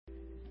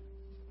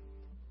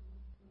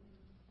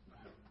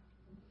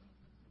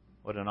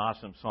What an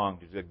awesome song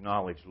to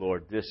acknowledge,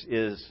 Lord, this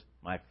is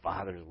my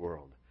Father's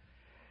world.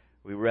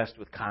 We rest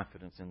with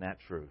confidence in that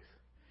truth.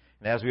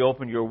 And as we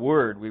open your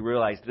Word, we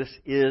realize this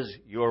is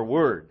your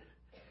Word,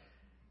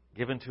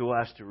 given to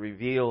us to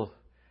reveal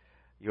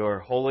your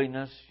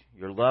holiness,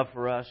 your love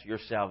for us, your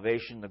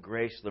salvation, the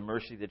grace, the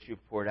mercy that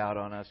you've poured out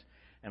on us.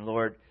 And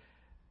Lord,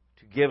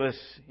 to give us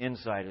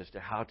insight as to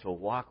how to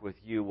walk with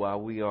you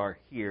while we are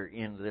here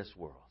in this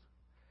world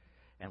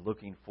and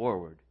looking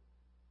forward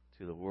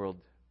to the world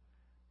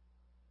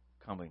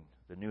coming,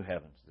 the new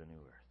heavens, the new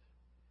earth.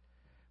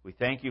 We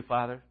thank you,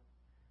 Father,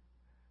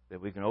 that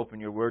we can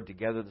open your Word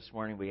together this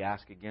morning. We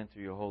ask again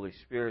through your Holy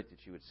Spirit that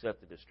you would set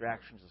the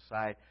distractions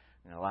aside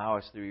and allow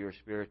us through your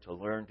Spirit to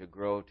learn, to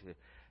grow,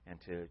 and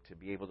to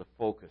be able to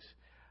focus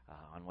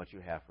on what you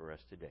have for us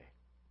today.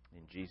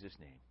 In Jesus'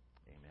 name,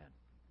 amen.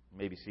 You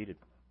may be seated.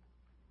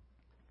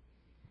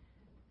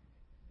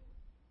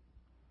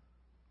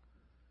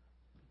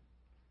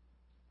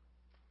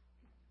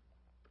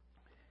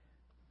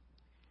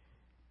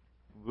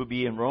 We'll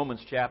be in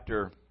Romans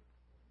chapter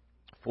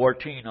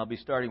 14. I'll be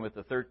starting with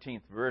the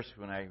 13th verse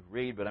when I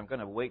read, but I'm going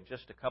to wait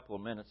just a couple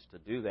of minutes to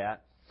do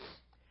that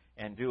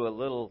and do a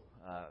little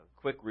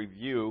quick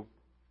review.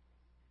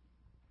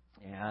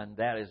 And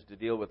that is to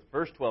deal with the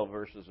first 12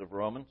 verses of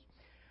Romans.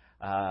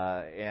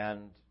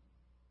 And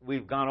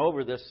we've gone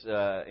over this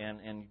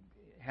and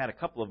had a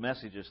couple of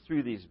messages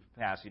through these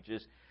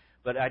passages.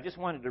 But I just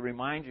wanted to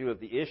remind you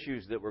of the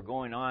issues that were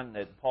going on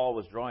that Paul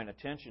was drawing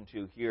attention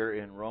to here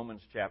in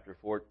Romans chapter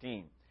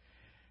 14.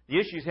 The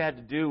issues had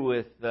to do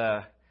with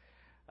to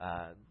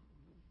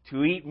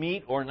eat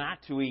meat or not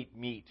to eat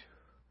meat,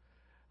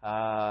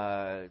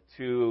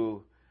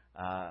 to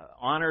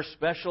honor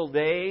special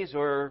days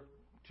or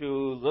to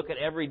look at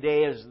every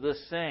day as the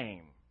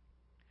same.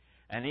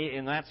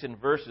 And that's in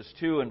verses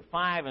 2 and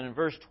 5. And in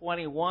verse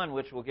 21,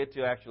 which we'll get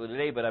to actually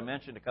today, but I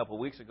mentioned a couple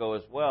of weeks ago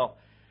as well,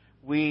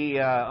 we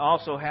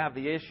also have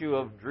the issue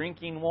of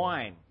drinking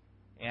wine.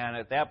 And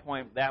at that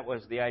point, that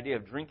was the idea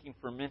of drinking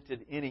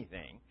fermented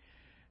anything.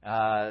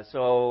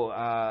 So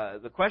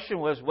the question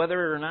was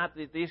whether or not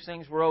these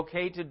things were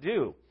okay to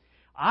do.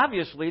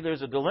 Obviously,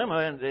 there's a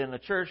dilemma in the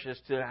church as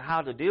to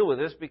how to deal with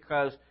this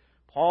because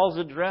Paul's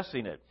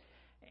addressing it.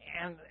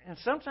 And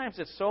sometimes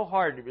it's so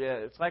hard.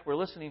 It's like we're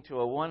listening to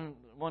a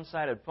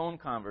one-sided phone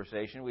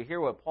conversation. We hear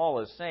what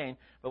Paul is saying,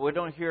 but we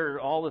don't hear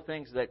all the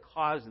things that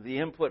caused the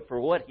input for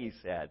what he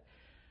said.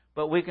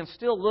 But we can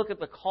still look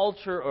at the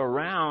culture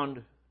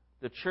around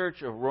the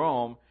Church of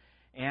Rome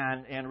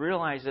and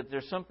realize that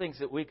there's some things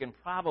that we can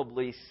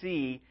probably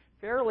see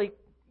fairly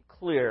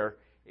clear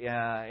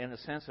in the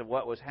sense of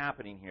what was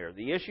happening here.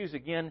 The issues,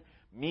 again,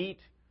 meat,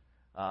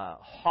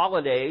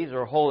 holidays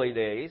or holy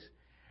days,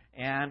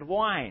 and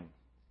wine.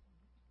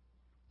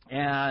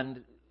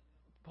 And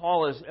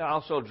Paul is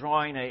also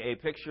drawing a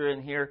picture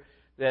in here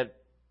that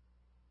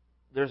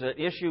there's an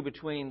issue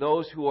between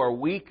those who are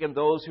weak and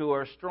those who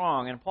are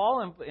strong. And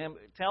Paul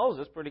tells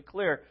us pretty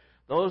clear,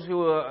 those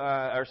who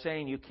are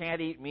saying you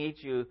can't eat meat,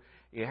 you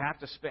have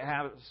to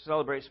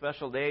celebrate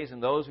special days,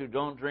 and those who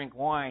don't drink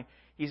wine,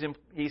 he's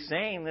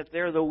saying that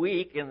they're the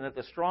weak and that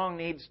the strong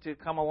needs to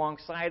come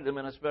alongside them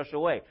in a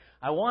special way.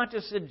 I want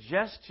to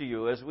suggest to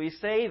you as we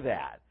say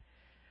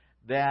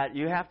that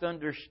you have to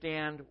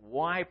understand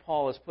why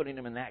Paul is putting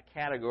them in that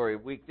category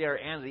of weak there,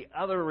 and the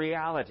other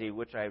reality,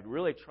 which I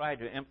really tried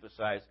to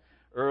emphasize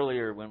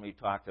earlier when we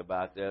talked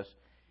about this,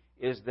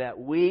 is that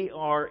we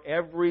are,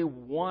 every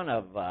one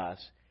of us,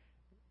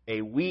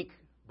 a weak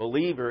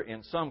believer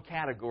in some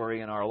category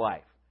in our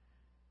life.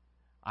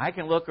 I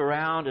can look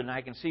around and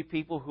I can see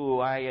people who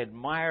I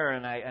admire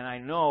and I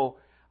know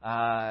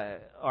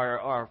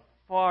are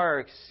far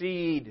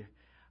exceed,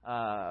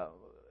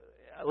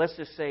 let's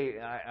just say,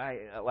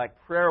 I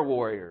like prayer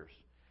warriors.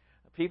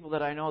 People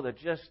that I know that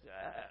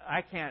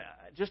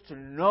just to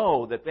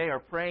know that they are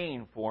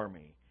praying for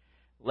me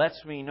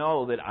lets me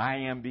know that I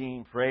am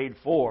being prayed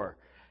for.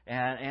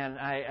 And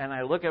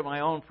I look at my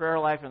own prayer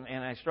life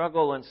and I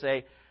struggle and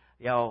say,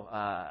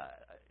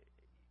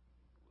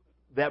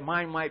 that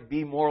mine might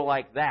be more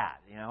like that,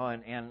 and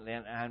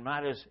I'm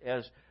not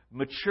as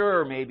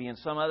mature maybe in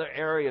some other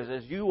areas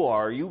as you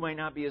are. You may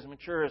not be as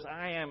mature as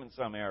I am in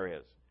some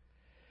areas.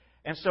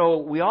 And so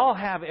we all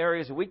have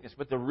areas of weakness,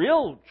 but the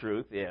real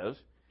truth is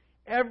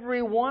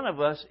every one of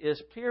us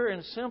is pure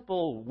and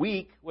simple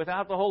weak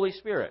without the Holy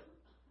Spirit.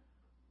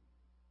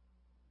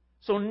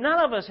 So none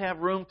of us have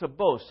room to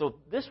boast. So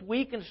this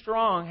weak and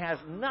strong has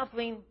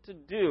nothing to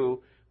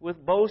do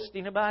with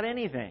boasting about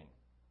anything.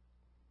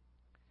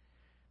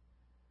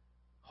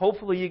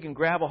 Hopefully you can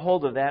grab a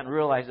hold of that and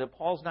realize that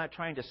Paul's not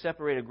trying to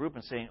separate a group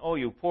and saying, oh,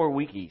 you poor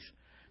weakies.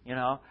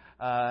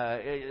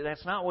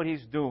 That's not what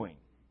he's doing.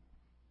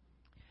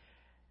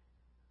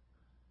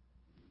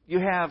 You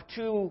have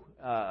two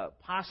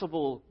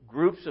possible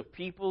groups of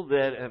people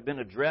that have been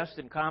addressed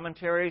in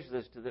commentaries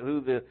as to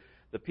who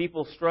the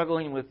people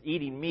struggling with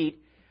eating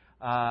meat.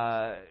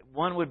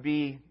 One would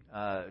be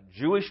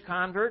Jewish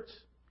converts,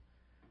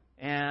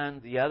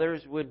 and the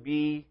others would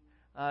be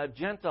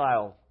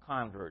Gentile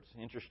converts.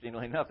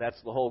 Interestingly enough,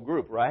 that's the whole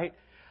group, right?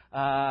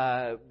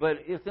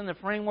 But within the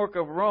framework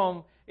of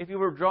Rome, if you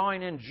were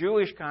drawing in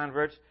Jewish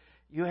converts,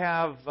 you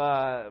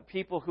have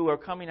people who are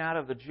coming out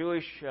of the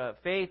Jewish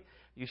faith.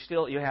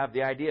 You have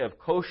the idea of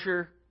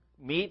kosher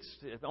meats,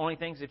 the only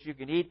things that you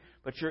can eat,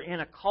 but you're in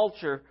a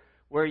culture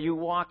where you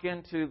walk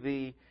into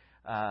the,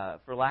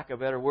 for lack of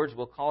better words,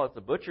 we'll call it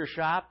the butcher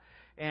shop,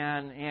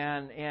 and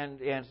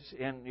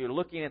you're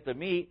looking at the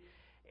meat,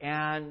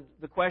 and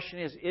the question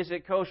is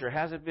it kosher?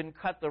 Has it been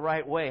cut the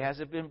right way? Has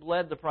it been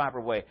bled the proper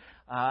way?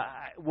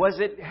 Was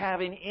it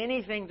having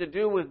anything to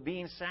do with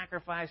being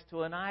sacrificed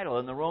to an idol?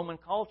 In the Roman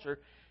culture,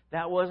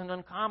 that wasn't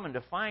uncommon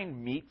to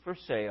find meat for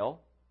sale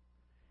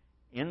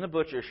in the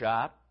butcher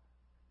shop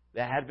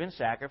that had been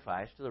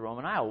sacrificed to the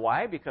Roman idol.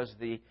 Why? Because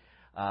the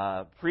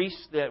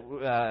priests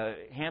that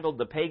handled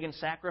the pagan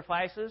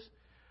sacrifices,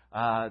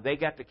 they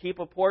got to keep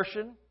a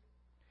portion,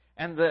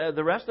 and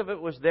the rest of it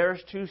was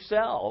theirs to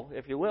sell,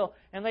 if you will,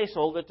 and they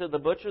sold it to the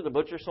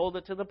butcher sold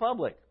it to the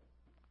public.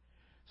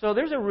 So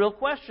there's a real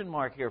question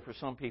mark here for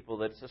some people.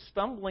 That's a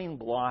stumbling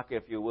block,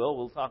 if you will.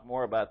 We'll talk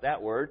more about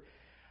that word.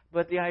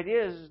 But the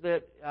idea is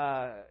that,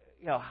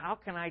 how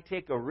can I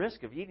take a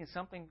risk of eating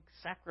something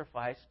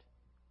sacrificed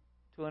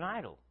to an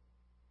idol?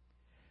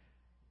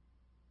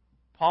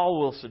 Paul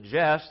will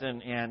suggest,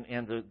 and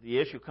the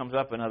issue comes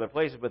up in other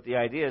places, but the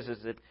idea is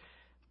that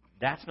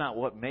that's not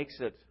what makes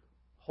it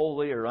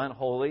holy or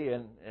unholy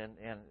in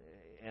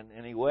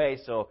any way.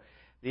 So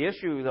the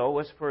issue, though,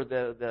 was for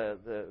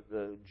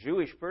the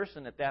Jewish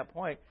person at that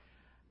point,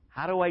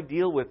 how do I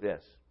deal with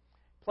this?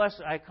 Plus,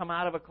 I come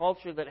out of a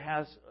culture that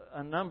has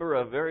a number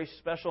of very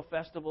special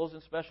festivals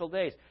and special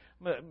days.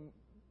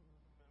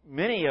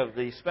 Many of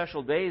the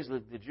special days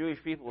that the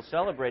Jewish people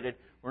celebrated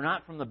were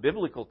not from the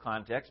biblical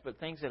context, but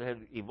things that had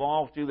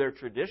evolved through their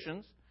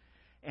traditions,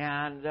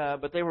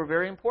 but they were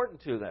very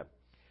important to them.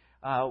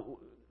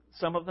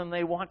 Some of them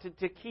they wanted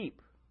to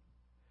keep.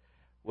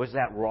 Was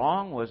that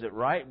wrong? Was it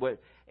right?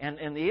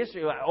 And the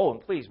issue,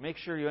 and please make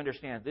sure you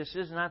understand, this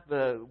is not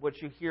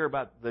what you hear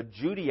about the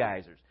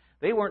Judaizers.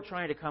 They weren't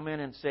trying to come in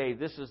and say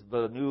this is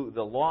the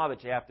law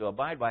that you have to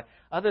abide by,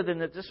 other than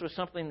that this was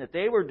something that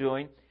they were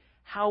doing.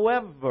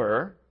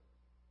 However,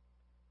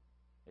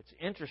 it's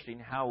interesting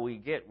how we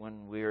get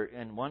when we're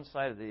in one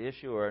side of the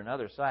issue or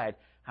another side,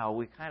 how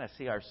we kind of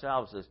see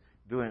ourselves as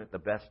doing it the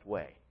best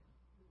way.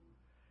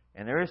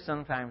 And there is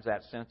sometimes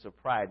that sense of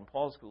pride, and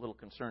Paul's a little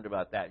concerned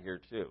about that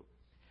here too.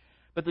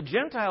 But the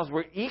Gentiles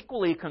were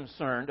equally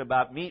concerned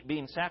about meat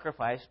being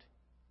sacrificed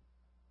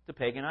to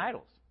pagan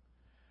idols.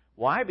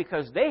 Why?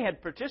 Because they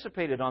had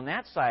participated on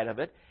that side of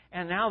it,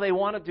 and now they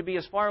wanted to be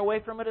as far away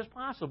from it as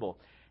possible.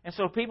 And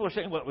so people are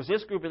saying, well, it was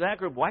this group or that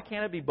group. Why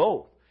can't it be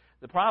both?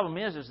 The problem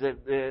is that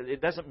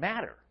it doesn't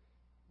matter.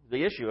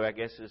 The issue, I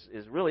guess,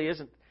 is really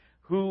isn't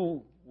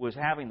who was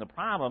having the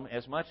problem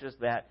as much as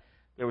that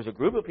there was a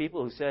group of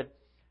people who said,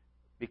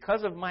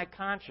 because of my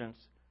conscience,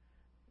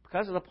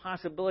 because of the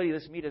possibility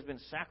this meat has been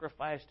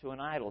sacrificed to an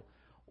idol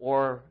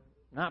or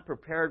not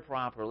prepared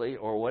properly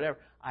or whatever,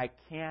 I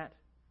can't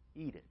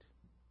eat it.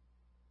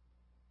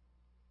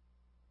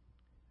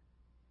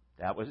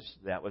 That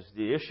was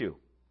the issue.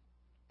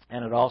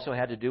 And it also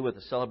had to do with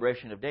the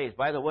celebration of days.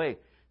 By the way,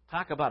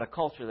 talk about a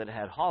culture that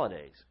had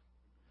holidays.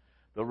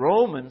 The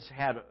Romans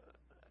had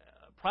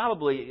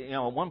probably, at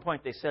one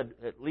point they said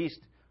at least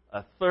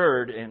a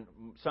third, and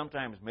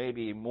sometimes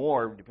maybe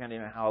more,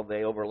 depending on how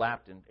they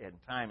overlapped in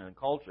time and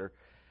culture,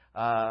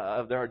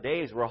 of their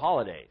days were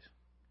holidays.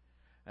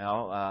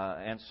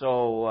 And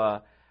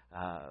so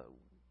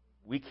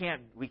we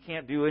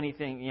can't do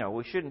anything.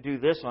 We shouldn't do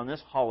this on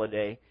this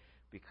holiday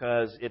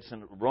because it's a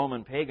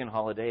Roman pagan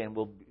holiday,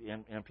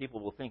 and people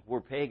will think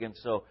we're pagan,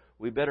 so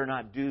we better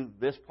not do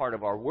this part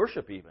of our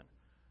worship even.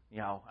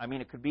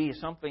 It could be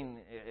something,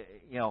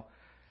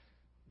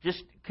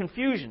 just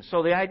confusion.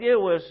 So the idea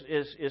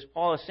is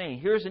Paul is saying,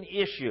 here's an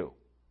issue.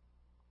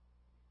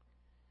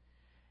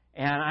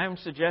 And I'm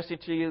suggesting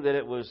to you that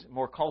it was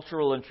more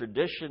cultural and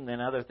tradition than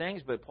other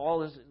things, but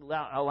Paul is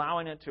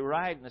allowing it to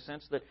ride in the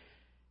sense that,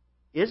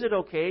 is it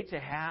okay to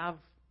have,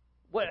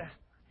 what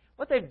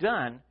they've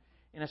done,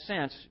 in a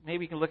sense,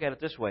 maybe you can look at it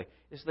this way,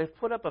 is they've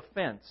put up a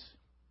fence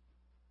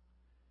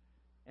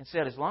and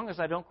said, as long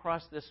as I don't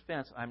cross this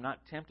fence, I'm not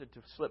tempted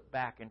to slip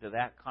back into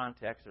that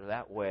context or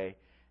that way,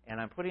 and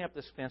I'm putting up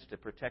this fence to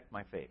protect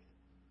my faith.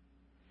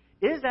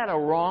 Is that a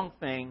wrong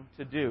thing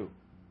to do?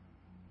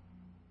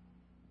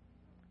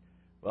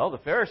 Well, the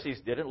Pharisees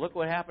did it. Look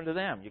what happened to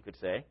them, you could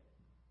say.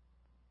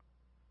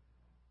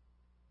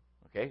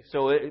 Okay,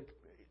 so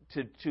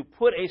to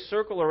put a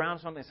circle around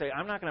something and say,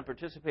 I'm not going to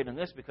participate in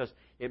this because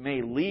it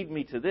may lead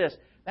me to this,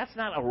 that's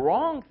not a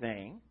wrong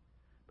thing,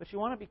 but you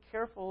want to be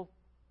careful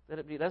that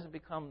it doesn't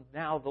become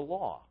now the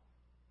law.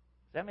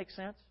 Does that make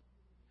sense?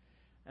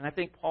 And I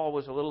think Paul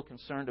was a little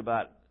concerned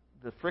about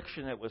the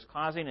friction it was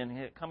causing,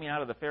 and coming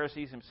out of the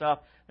Pharisees himself,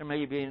 there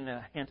may be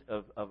a hint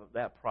of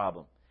that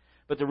problem.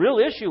 But the real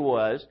issue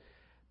was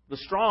the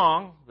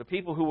strong, the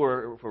people who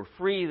were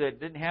free, that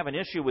didn't have an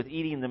issue with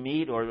eating the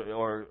meat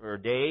or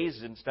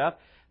days and stuff,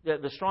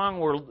 the strong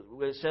were,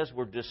 it says,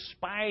 were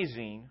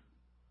despising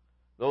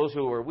those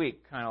who were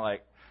weak. Kind of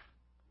like,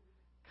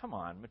 come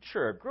on,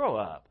 mature, grow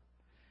up.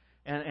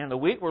 And the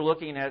weak were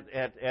looking at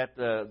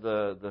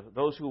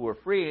those who were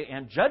free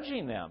and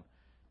judging them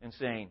and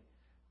saying,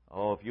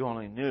 oh, if you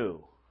only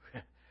knew,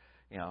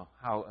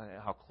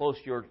 how close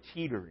you're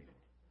teetering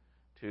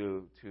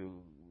to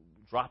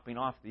dropping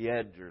off the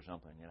edge or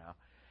something,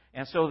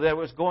 And so there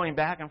was going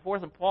back and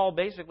forth, and Paul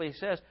basically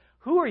says,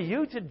 who are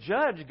you to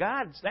judge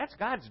God? That's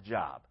God's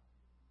job.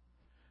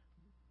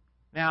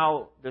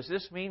 Now, does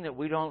this mean that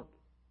we don't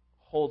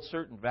hold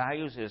certain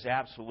values as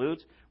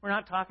absolutes? We're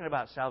not talking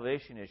about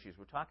salvation issues.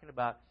 We're talking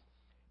about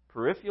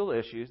peripheral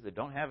issues that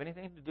don't have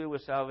anything to do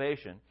with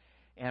salvation.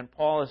 And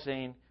Paul is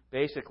saying,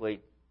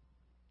 basically,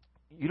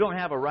 you don't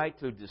have a right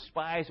to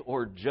despise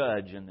or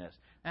judge in this.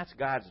 That's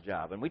God's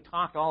job. And we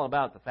talked all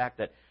about the fact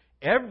that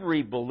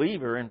every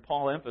believer, and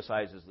Paul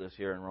emphasizes this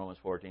here in Romans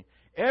 14,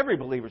 every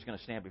believer is going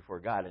to stand before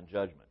God in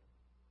judgment.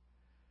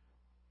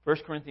 1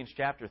 Corinthians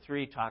chapter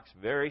 3 talks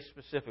very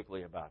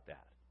specifically about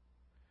that.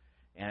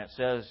 And it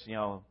says,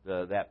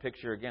 that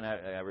picture, again,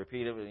 I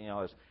repeat it,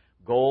 is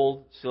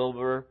gold,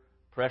 silver,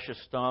 precious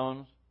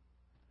stones,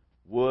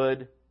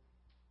 wood,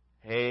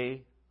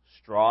 hay,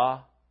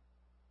 straw.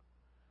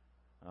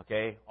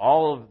 Okay?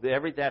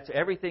 That's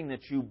everything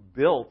that you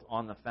built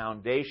on the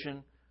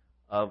foundation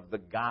of the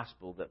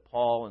gospel that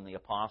Paul and the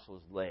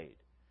apostles laid.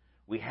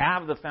 We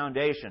have the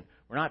foundation.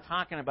 We're not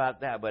talking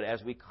about that, but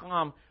as we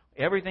come,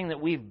 everything that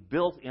we've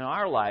built in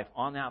our life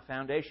on that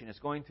foundation is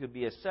going to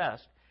be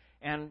assessed.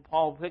 And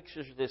Paul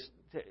pictures this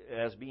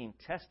as being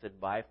tested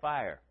by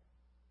fire.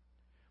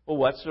 Well,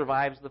 what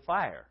survives the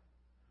fire?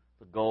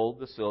 The gold,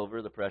 the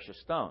silver, the precious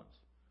stones.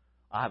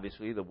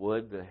 Obviously, the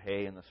wood, the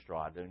hay, and the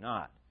straw do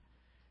not.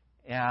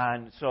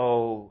 And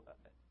so,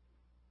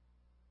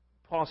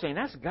 Paul's saying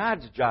that's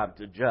God's job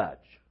to judge.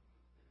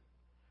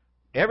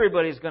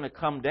 Everybody's going to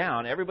come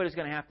down. Everybody's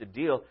going to have to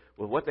deal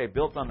with what they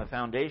built on the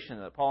foundation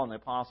that Paul and the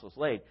apostles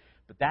laid.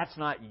 But that's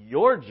not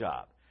your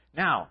job.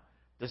 Now,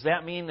 does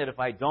that mean that if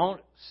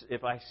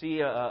I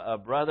see a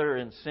brother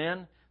in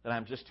sin, that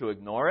I'm just to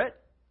ignore it?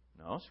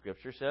 No,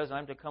 Scripture says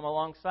I'm to come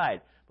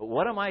alongside. But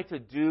what am I to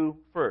do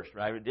first?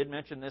 I did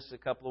mention this a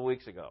couple of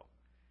weeks ago.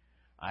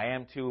 I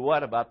am to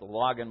what about the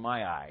log in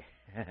my eye?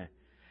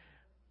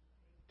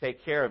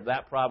 Take care of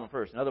that problem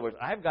first. In other words,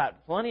 I've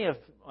got plenty of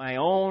my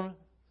own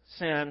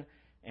sin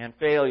and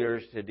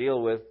failures to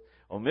deal with,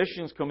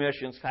 omissions,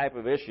 commissions type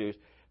of issues,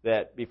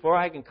 that before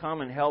I can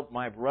come and help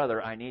my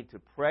brother, I need to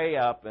pray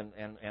up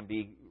and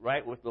be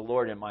right with the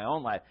Lord in my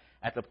own life.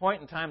 At the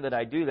point in time that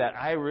I do that,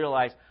 I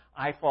realize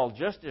I fall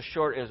just as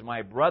short as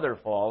my brother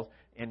falls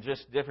in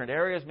just different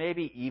areas,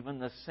 maybe even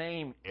the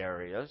same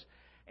areas.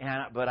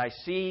 But I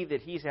see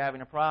that he's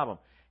having a problem.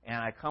 And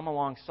I come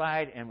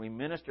alongside and we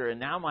minister. And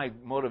now my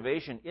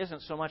motivation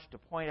isn't so much to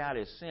point out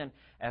his sin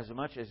as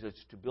much as it's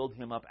to build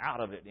him up out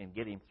of it and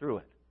get him through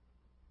it.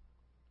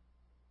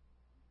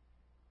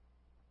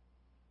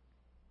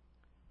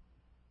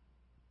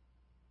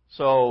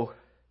 So,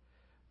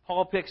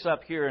 Paul picks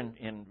up here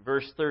in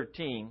verse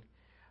 13.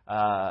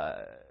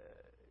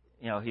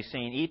 He's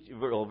saying,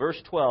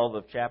 verse 12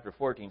 of chapter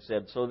 14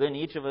 said, so then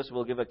each of us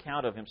will give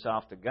account of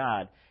himself to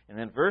God. And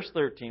then verse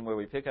 13, where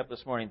we pick up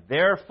this morning,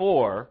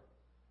 therefore,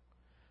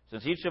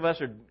 since each of us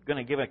are going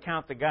to give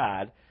account to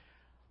God,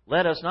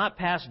 let us not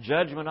pass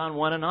judgment on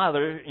one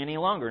another any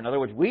longer. In other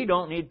words, we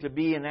don't need to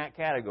be in that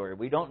category.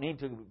 We don't need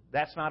to,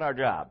 that's not our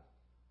job.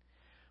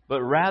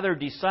 But rather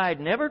decide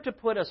never to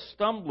put a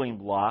stumbling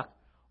block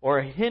or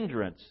a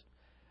hindrance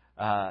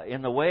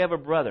in the way of a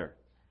brother.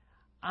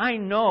 I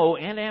know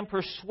and am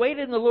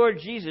persuaded in the Lord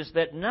Jesus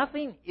that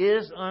nothing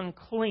is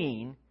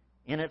unclean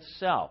in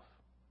itself.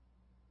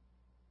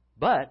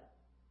 But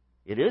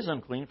it is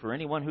unclean for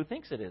anyone who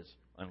thinks it is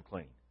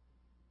unclean.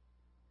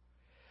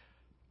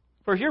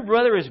 For if your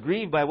brother is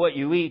grieved by what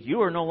you eat,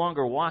 you are no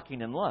longer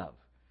walking in love.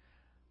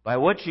 By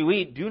what you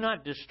eat, do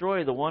not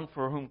destroy the one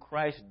for whom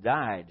Christ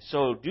died.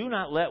 So do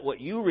not let what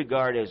you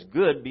regard as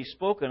good be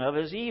spoken of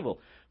as evil.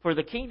 For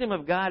the kingdom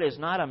of God is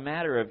not a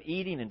matter of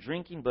eating and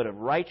drinking, but of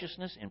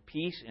righteousness and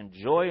peace and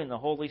joy in the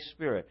Holy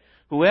Spirit.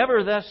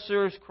 Whoever thus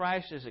serves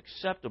Christ is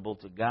acceptable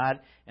to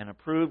God and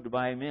approved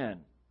by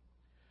men.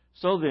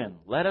 So then,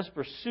 let us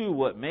pursue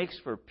what makes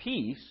for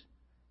peace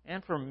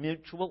and for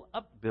mutual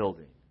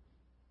upbuilding.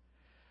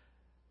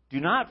 Do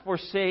not for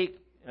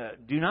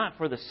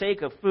the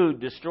sake of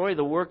food destroy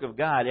the work of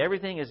God.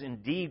 Everything is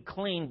indeed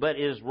clean, but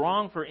it is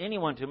wrong for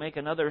anyone to make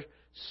another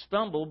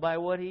stumble by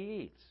what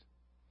he eats.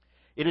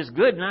 It is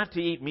good not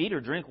to eat meat or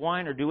drink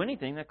wine or do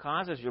anything that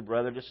causes your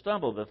brother to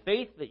stumble. The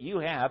faith that you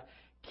have,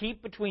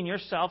 keep between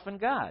yourself and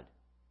God.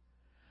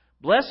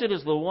 Blessed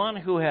is the one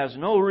who has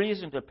no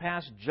reason to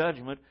pass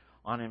judgment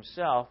on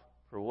himself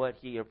for what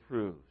he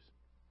approves.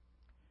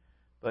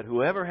 But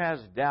whoever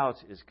has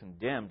doubts is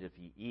condemned if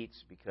he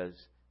eats, because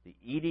the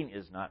eating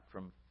is not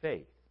from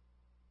faith.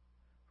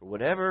 For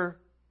whatever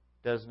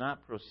does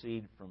not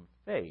proceed from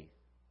faith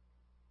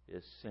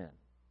is sin.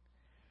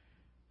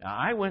 Now,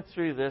 I went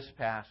through this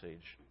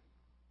passage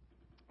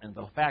And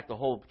in fact, the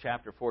whole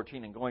chapter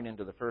 14 and going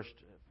into the first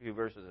few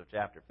verses of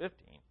chapter 15.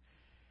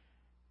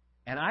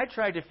 And I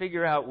tried to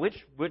figure out which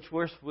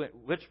verse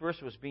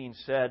was being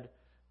said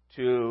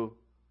to,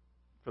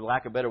 for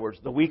lack of better words,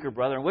 the weaker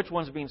brother, and which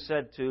one's being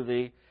said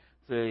to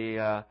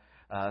the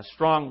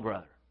strong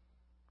brother.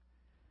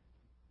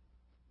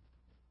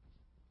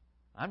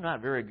 I'm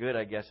not very good,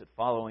 I guess, at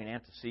following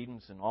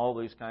antecedents and all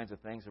these kinds of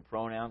things, and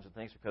pronouns and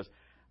things, because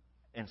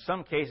in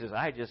some cases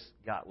I just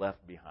got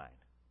left behind.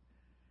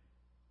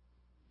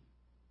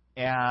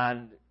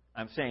 And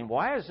I'm saying,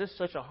 why is this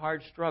such a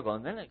hard struggle?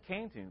 And then it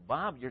came to me,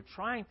 Bob, you're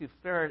trying to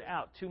ferret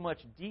out too much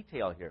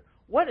detail here.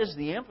 What is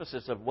the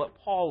emphasis of what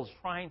Paul is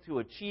trying to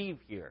achieve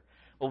here?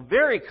 Well,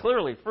 very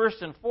clearly,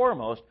 first and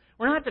foremost,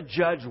 we're not to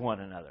judge one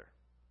another.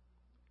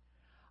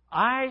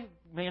 I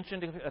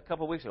mentioned a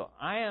couple of weeks ago,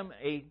 I am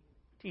a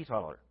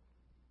teetotaler.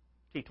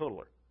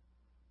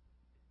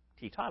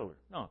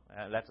 No,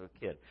 that's a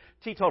kid.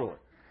 Teetotaler.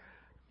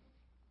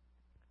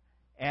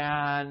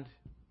 And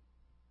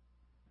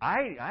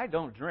I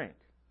don't drink.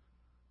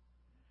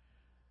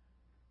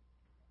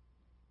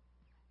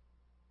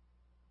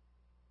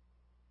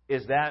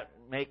 Does that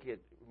make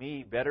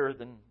me better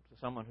than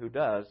someone who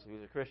does,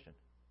 who's a Christian?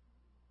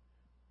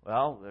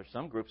 Well, there's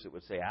some groups that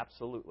would say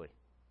absolutely.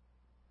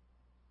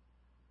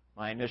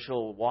 My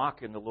initial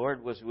walk in the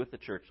Lord was with the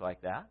church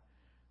like that.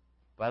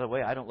 By the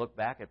way, I don't look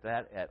back at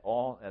that at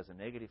all as a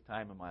negative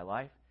time in my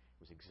life.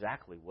 It was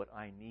exactly what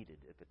I needed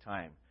at the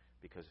time,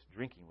 because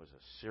drinking was a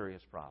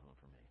serious problem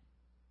for me.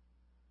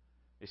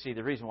 You see,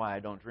 the reason why I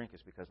don't drink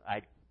is because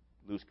I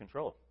lose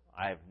control.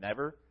 I have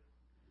never,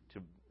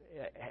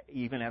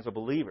 even as a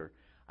believer,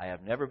 I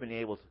have never been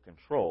able to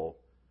control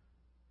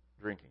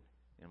drinking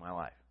in my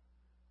life.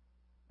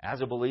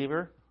 As a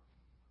believer,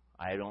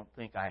 I don't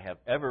think I have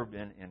ever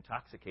been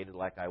intoxicated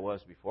like I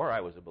was before I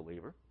was a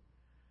believer.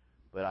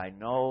 But I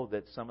know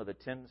that some of the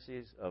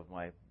tendencies of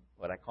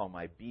what I call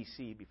my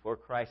BC, before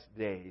Christ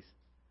days,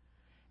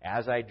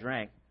 as I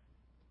drank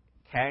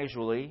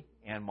casually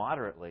and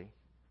moderately,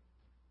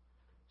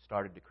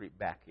 started to creep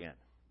back in.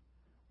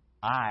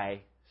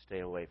 I stay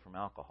away from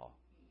alcohol.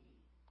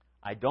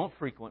 I don't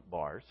frequent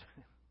bars.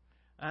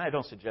 I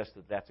don't suggest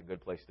that that's a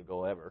good place to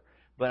go ever.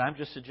 But I'm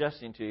just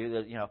suggesting to you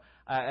that,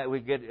 we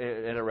get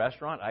at a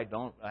restaurant,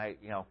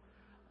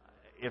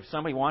 if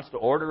somebody wants to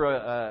order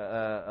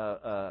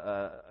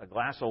a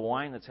glass of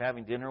wine that's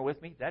having dinner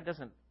with me, that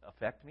doesn't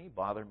affect me,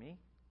 bother me.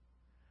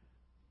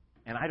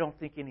 And I don't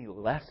think any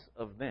less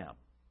of them.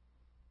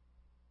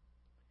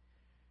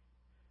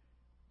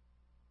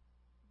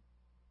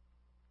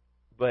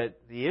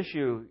 But the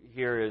issue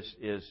here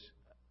is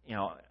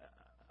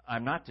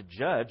I'm not to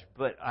judge,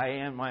 but I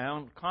am my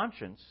own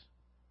conscience.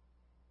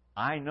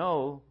 I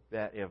know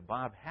that if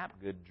Bob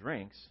Hapgood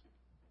drinks,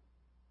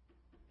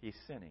 he's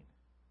sinning.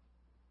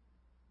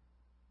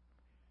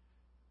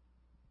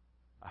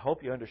 I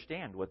hope you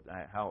understand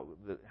how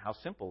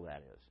simple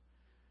that is.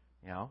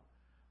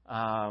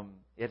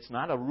 It's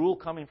not a rule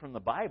coming from the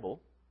Bible,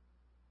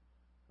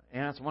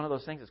 and it's one of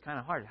those things that's kind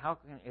of hard. How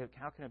can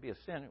it be a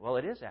sin? Well,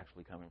 it is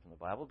actually coming from the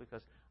Bible,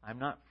 because I'm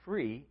not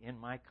free in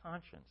my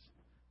conscience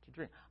to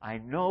drink. I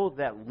know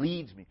that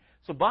leads me.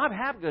 So Bob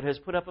Hapgood has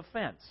put up a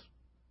fence.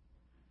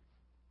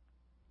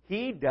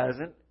 He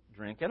doesn't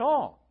drink at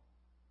all.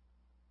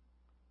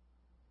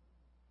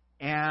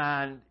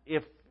 And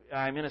if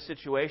I'm in a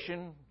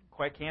situation,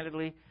 quite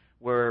candidly,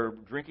 where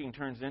drinking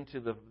turns into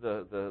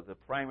the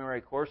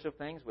primary course of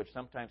things, which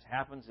sometimes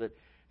happens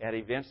at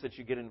events that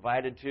you get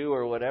invited to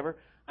or whatever,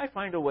 I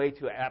find a way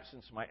to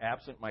absent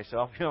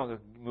myself,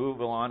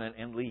 move on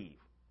and leave.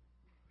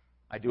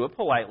 I do it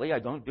politely. I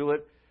don't do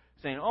it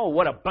saying, "Oh,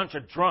 what a bunch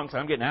of drunks!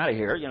 I'm getting out of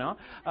here."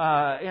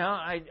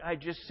 I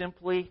just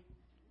simply,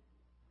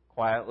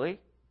 quietly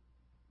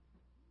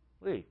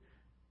leave.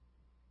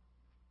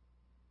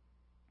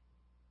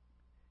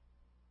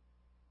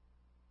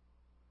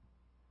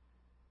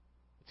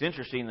 It's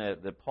interesting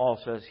that Paul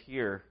says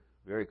here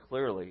very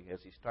clearly,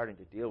 as he's starting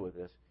to deal with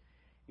this,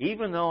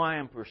 even though I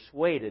am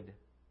persuaded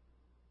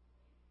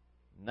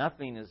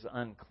nothing is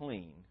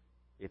unclean,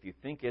 if you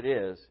think it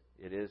is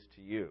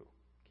to you.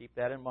 Keep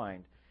that in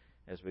mind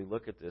as we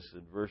look at this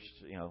in verse,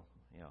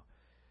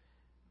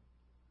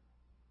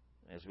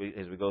 as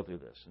we go through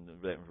this.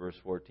 In verse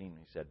 14,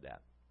 he said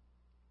that.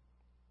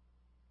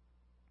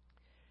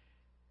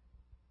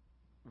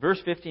 Verse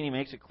 15, he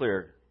makes it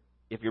clear.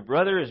 If your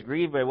brother is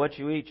grieved by what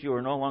you eat, you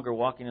are no longer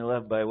walking in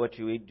love by what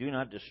you eat. Do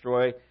not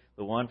destroy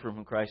the one from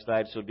whom Christ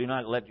died. So do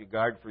not let your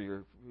regard for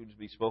your food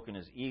be spoken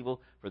as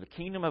evil. For the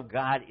kingdom of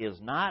God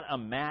is not a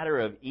matter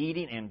of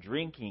eating and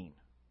drinking.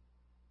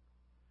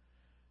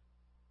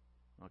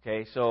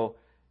 Okay, so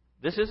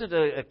this isn't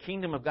a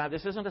kingdom of God.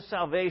 This isn't a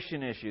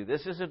salvation issue.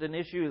 This isn't an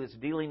issue that's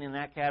dealing in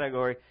that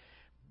category.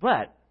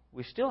 But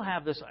we still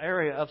have this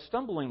area of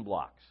stumbling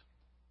blocks.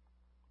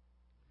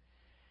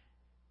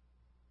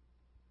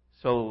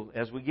 So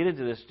as we get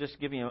into this, just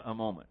give me a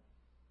moment.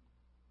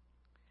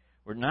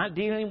 We're not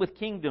dealing with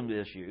kingdom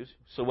issues.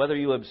 So whether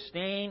you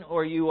abstain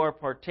or you are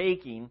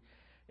partaking,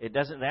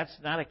 that's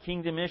not a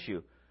kingdom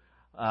issue.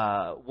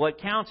 What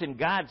counts in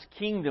God's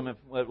kingdom,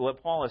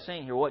 what Paul is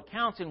saying here, what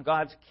counts in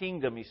God's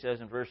kingdom, he says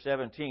in verse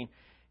 17,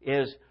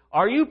 is,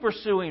 are you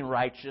pursuing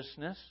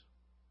righteousness?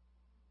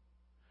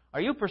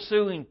 Are you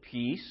pursuing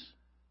peace?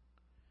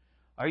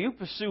 Are you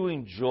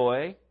pursuing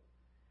joy?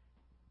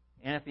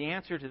 And if the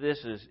answer to this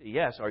is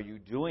yes, are you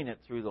doing it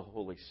through the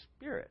Holy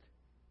Spirit?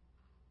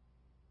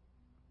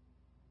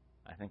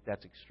 I think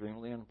that's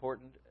extremely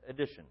important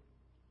addition.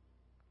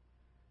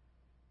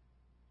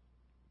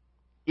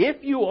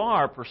 If you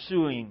are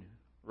pursuing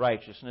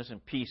righteousness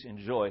and peace and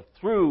joy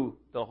through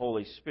the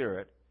Holy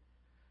Spirit,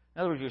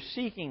 in other words, you're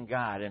seeking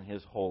God and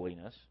His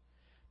holiness,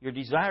 you're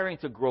desiring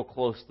to grow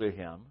close to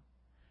Him,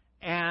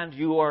 and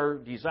you are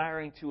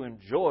desiring to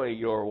enjoy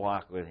your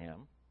walk with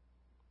Him,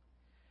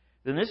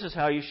 then this is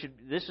how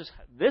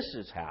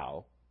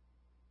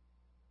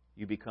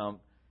you become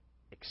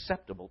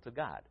acceptable to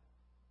God.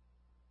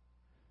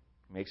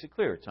 It makes it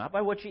clear. It's not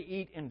by what you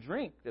eat and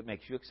drink that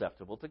makes you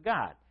acceptable to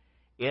God.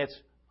 It's,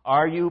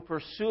 are you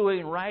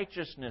pursuing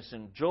righteousness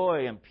and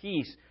joy and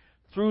peace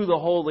through the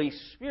Holy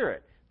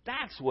Spirit?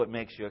 That's what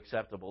makes you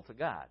acceptable to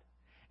God.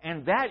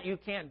 And that you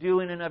can't do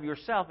in and of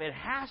yourself. It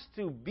has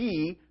to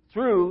be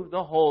through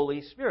the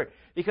Holy Spirit.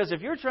 Because if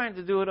you're trying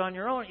to do it on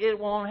your own, it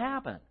won't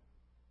happen.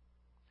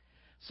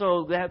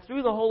 So that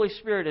through the Holy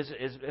Spirit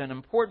is an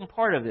important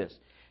part of this.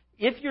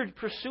 If you're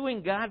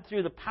pursuing God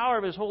through the power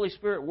of His Holy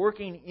Spirit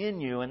working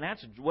in you, and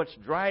that's what's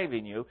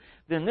driving you,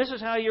 then this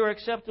is how you're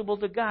acceptable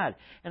to God.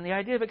 And the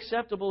idea of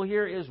acceptable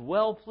here is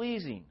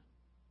well-pleasing.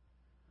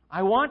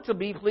 I want to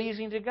be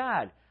pleasing to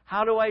God.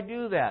 How do I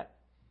do that?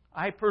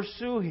 I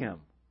pursue Him.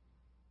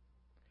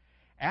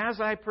 As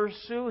I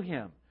pursue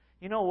Him,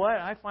 you know what?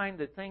 I find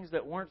that things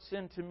that weren't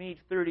sin to me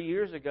 30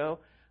 years ago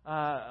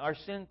are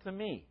sin to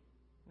me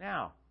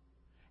now.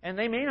 And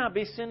they may not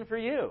be sin for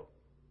you.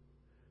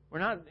 We're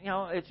not,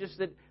 it's just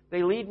that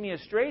they lead me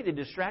astray. They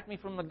distract me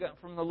from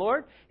the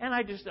Lord. And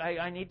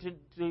I need to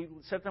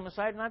set them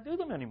aside and not do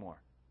them anymore.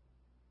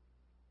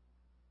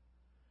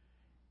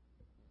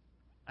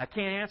 I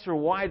can't answer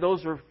why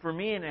those are for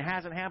me and it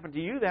hasn't happened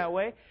to you that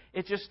way.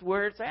 It's just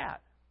where it's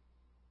at.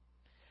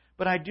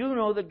 But I do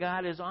know that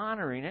God is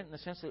honoring it in the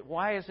sense that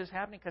why is this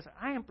happening? Because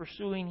I am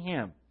pursuing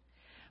Him.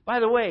 By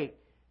the way,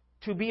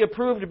 to be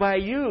approved by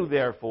you,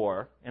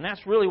 therefore, and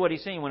that's really what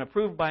he's saying when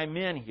approved by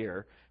men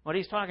here, what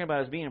he's talking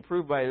about is being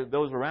approved by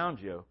those around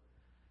you.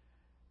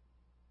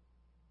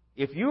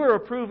 If you are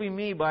approving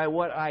me by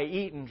what I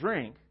eat and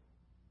drink,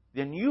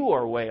 then you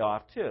are way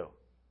off too.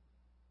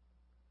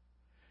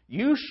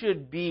 You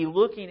should be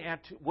looking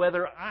at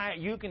whether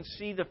you can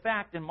see the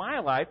fact in my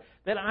life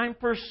that I'm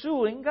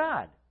pursuing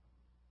God.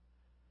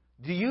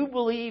 Do you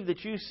believe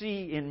that you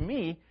see in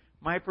me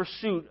my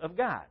pursuit of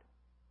God?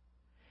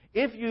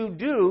 If you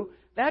do,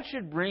 that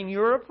should bring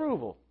your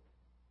approval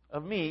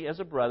of me as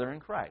a brother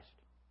in Christ.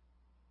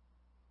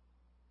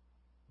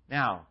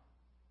 Now,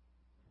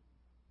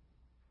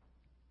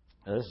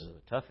 this is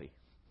a toughie.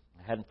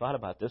 I hadn't thought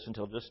about this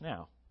until just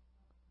now.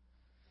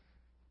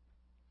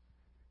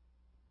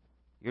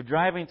 You're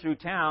driving through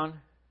town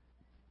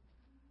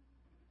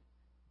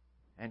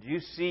and you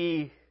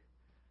see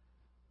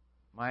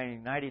my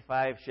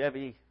 95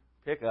 Chevy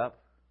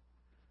pickup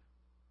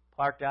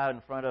parked out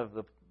in front of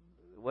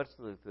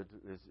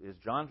is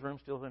John's room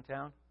still in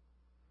town?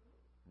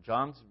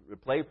 John's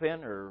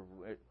Playpen or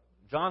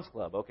John's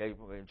Club? Okay,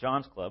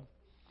 John's Club.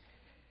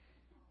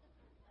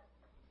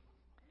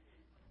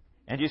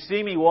 And you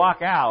see me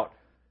walk out.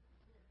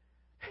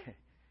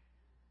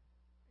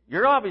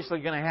 You're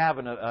obviously going to have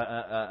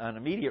an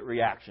immediate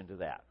reaction to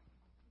that.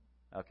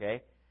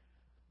 Okay?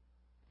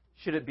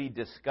 Should it be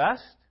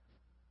disgust,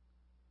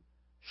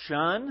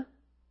 shun,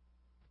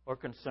 or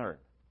concern?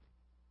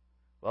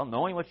 Well,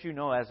 knowing what you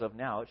know as of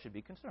now, it should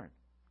be concern.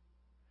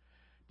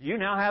 Do you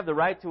now have the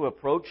right to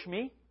approach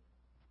me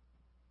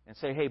and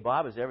say, hey,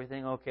 Bob, is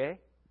everything okay?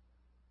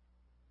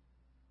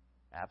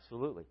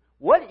 Absolutely.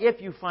 What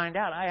if you find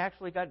out I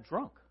actually got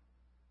drunk?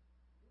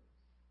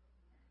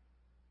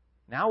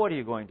 Now what are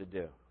you going to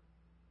do?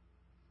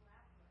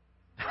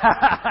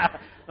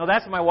 No,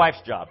 that's my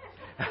wife's job.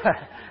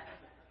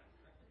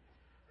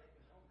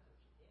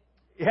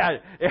 Yeah.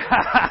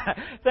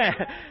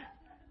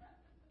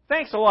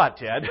 Thanks a lot,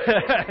 Ted.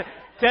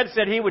 Ted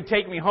said he would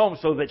take me home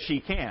so that she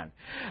can.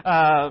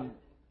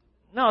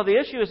 No, the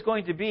issue is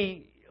going to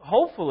be,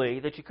 hopefully,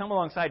 that you come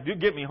alongside, do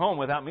get me home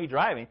without me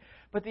driving.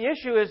 But the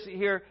issue is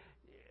here,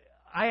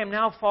 I am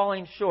now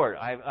falling short.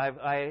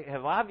 I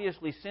have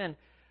obviously sinned.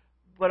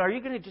 But are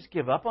you going to just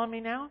give up on me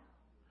now?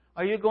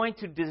 Are you going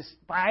to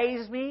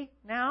despise me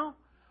now?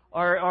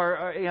 Or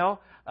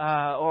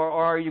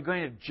are you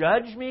going to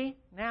judge me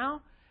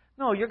now?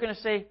 No, you're going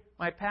to say,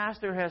 my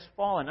pastor has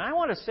fallen. I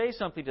want to say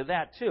something to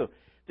that too.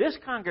 This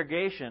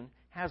congregation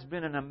has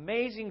been an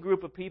amazing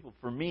group of people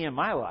for me in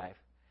my life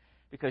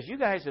because you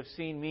guys have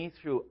seen me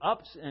through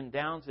ups and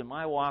downs in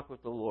my walk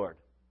with the Lord.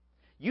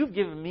 You've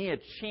given me a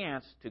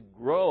chance to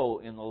grow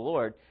in the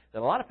Lord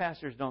that a lot of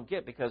pastors don't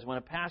get, because when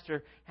a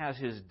pastor has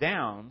his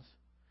downs,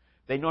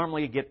 they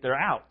normally get their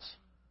outs.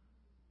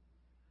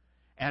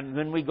 And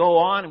then we go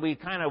on and we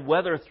kind of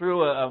weather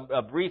through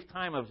a brief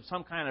time of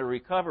some kind of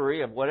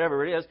recovery of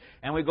whatever it is,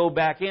 and we go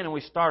back in and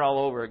we start all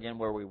over again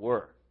where we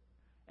were.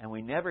 And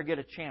we never get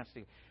a chance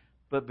to.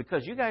 But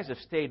because you guys have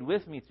stayed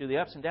with me through the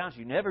ups and downs,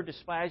 you never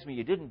despised me,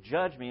 you didn't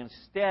judge me.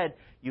 Instead,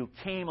 you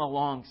came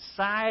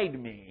alongside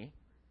me.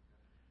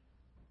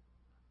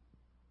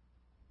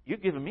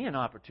 You've given me an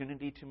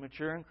opportunity to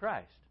mature in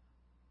Christ.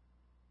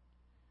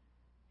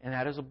 And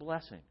that is a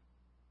blessing.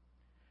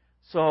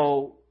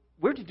 So,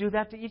 we're to do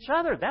that to each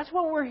other. That's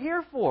what we're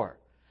here for.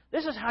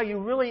 This is how you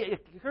really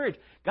encourage.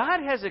 God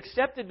has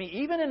accepted me.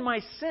 Even in my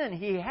sin,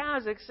 He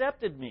has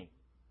accepted me.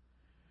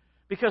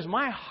 Because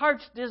my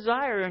heart's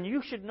desire, and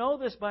you should know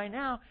this by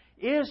now,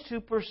 is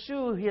to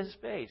pursue His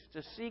face,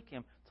 to seek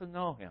Him, to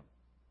know Him.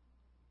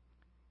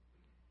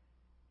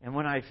 And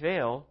when I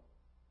fail,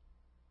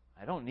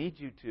 I don't need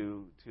you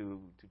to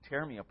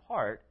tear me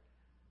apart.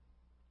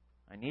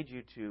 I need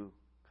you to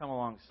come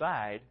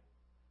alongside.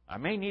 I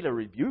may need a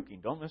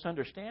rebuking. Don't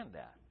misunderstand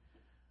that.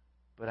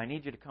 But I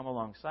need you to come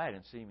alongside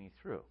and see me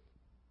through.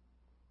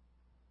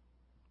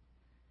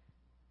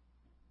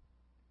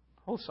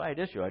 Whole side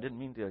issue. I didn't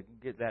mean to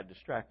get that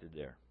distracted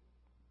there.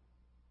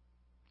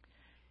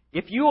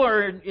 If you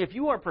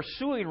are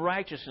pursuing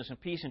righteousness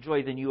and peace and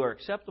joy, then you are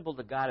acceptable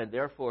to God and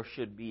therefore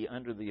should be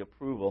under the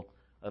approval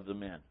of the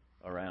men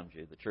around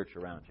you, the church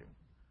around you.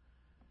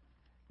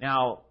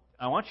 Now,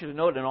 I want you to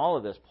note in all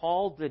of this,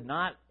 Paul did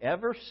not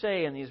ever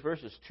say in these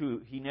verses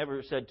he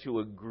never said to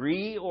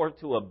agree or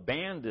to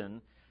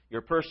abandon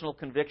your personal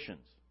convictions.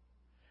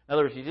 In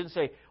other words, he didn't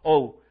say,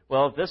 oh,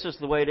 well, if this is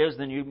the way it is,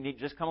 then you need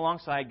just come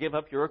alongside, give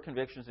up your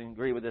convictions, and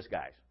agree with this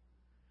guy's.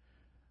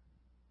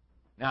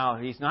 Now,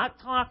 he's not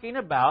talking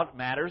about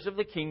matters of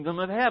the kingdom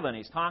of heaven.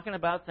 He's talking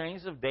about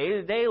things of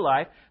day-to-day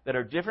life that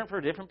are different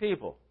for different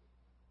people.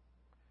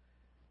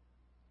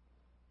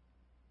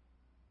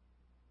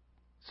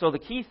 So the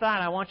key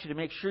thought I want you to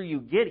make sure you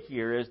get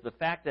here is the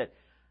fact that,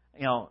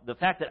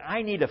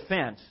 I need a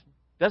fence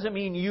doesn't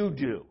mean you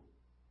do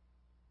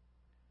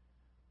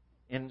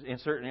in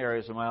certain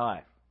areas of my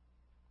life.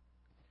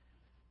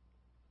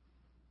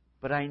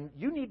 But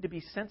you need to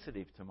be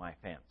sensitive to my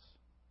fence.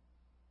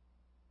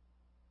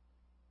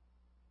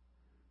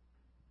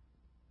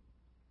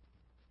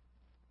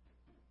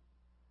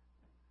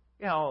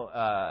 There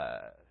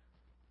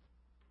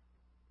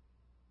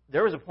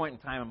was a point in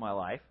time in my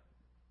life,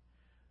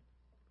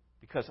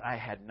 because I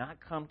had not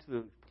come to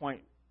the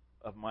point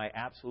of my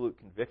absolute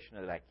conviction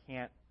that I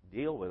can't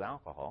deal with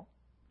alcohol,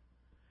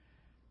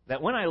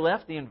 that when I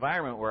left the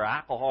environment where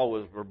alcohol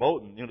was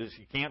verboten, you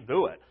can't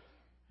do it.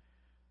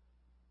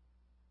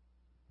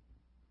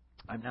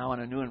 I'm now in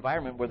a new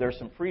environment where there's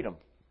some freedom.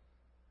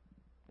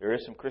 There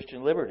is some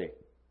Christian liberty.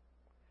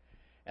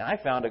 And I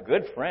found a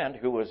good friend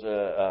who was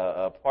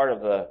a part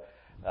of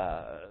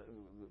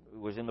who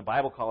was in the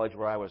Bible college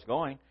where I was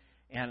going,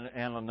 and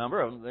a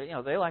number of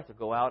them, they like to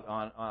go out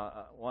on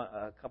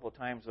a couple of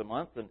times a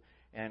month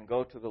and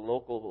go to the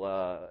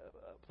local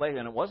place.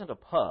 And it wasn't a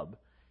pub;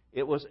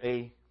 it was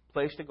a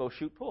place to go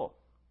shoot pool,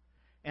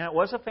 and it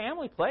was a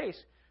family place.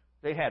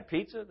 They had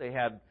pizza, they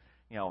had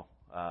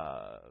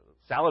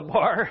salad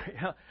bar,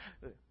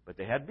 but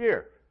they had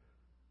beer.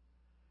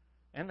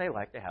 And they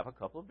liked to have a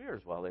couple of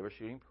beers while they were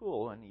shooting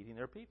pool and eating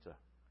their pizza.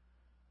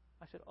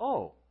 I said,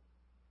 oh,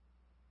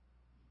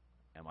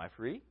 am I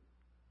free?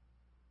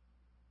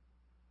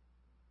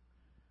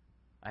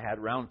 I had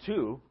round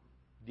 2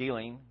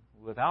 dealing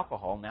with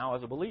alcohol now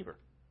as a believer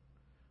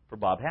for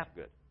Bob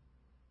Hapgood.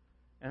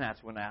 And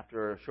that's when,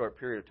 after a short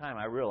period of time,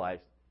 I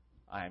realized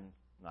I'm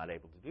not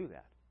able to do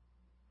that.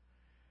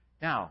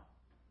 Now,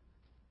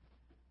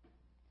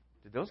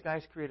 did those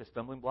guys create a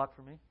stumbling block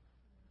for me?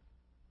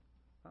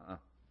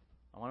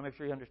 I want to make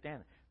sure you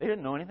understand. They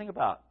didn't know anything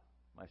about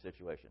my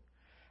situation.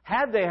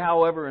 Had they,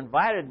 however,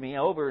 invited me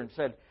over and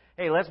said,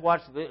 "Hey, let's watch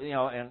the,"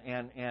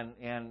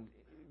 and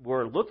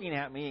were looking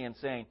at me and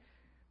saying,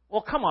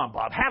 "Well, come on,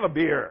 Bob, have a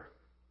beer,"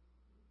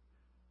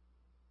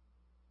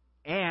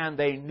 and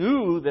they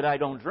knew that I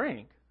don't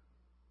drink,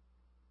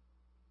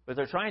 but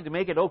they're trying to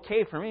make it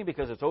okay for me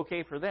because it's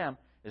okay for them.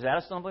 Is that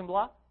a stumbling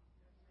block?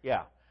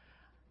 Yeah.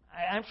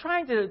 I'm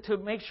trying to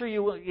make sure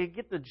you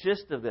get the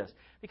gist of this,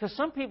 because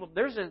some people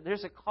there's a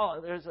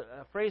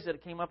phrase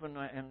that came up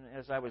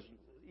as I was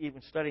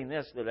even studying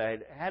this that I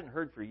hadn't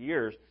heard for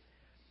years,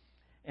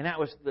 and that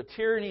was the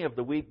tyranny of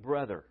the weak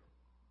brother.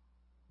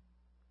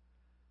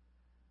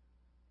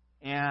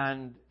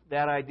 And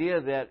that idea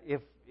that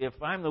if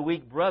I'm the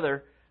weak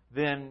brother,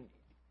 then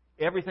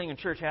everything in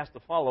church has to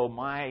follow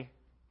my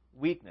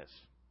weakness,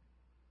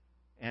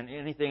 and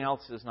anything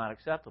else is not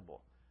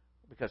acceptable.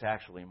 Because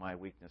actually my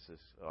weaknesses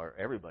are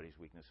everybody's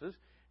weaknesses,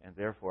 and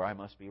therefore I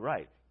must be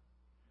right.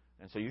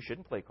 And so you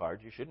shouldn't play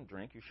cards, you shouldn't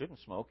drink, you shouldn't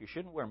smoke, you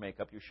shouldn't wear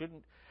makeup, you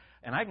shouldn't...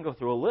 And I can go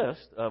through a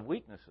list of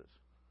weaknesses.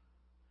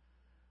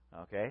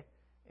 Okay?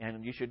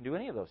 And you shouldn't do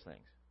any of those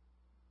things.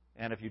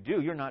 And if you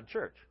do, you're not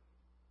church.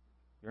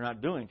 You're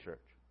not doing church.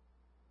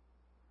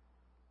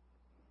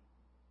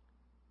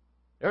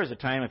 There was a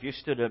time if you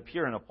stood up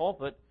here in a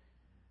pulpit,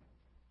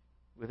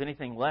 with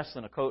anything less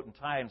than a coat and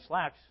tie and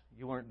slacks,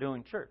 you weren't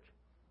doing church.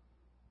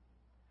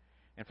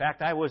 In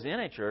fact, I was in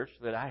a church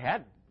that I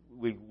had,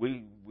 we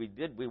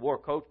wore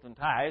coats and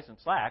ties and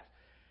slacks.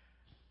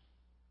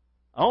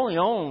 I only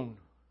owned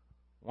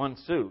one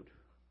suit.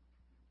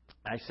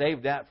 I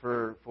saved that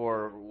for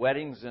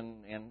weddings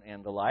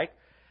and the like.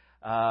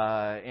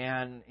 I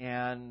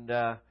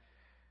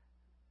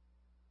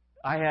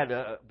had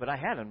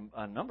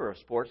a number of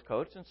sports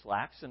coats and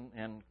slacks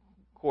and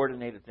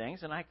coordinated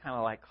things, and I kind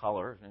of like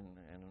color and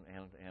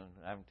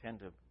I tend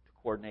to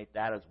coordinate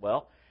that as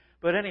well.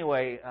 But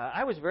anyway,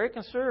 I was very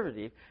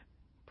conservative,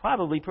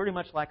 probably pretty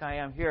much like I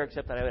am here,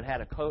 except that I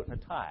had a coat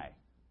and a tie.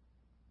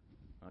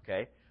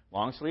 Okay,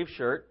 long sleeve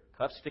shirt,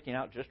 cuffs sticking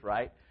out just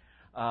right,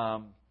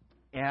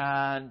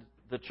 and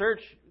the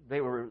church. They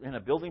were in a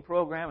building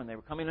program, and they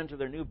were coming into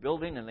their new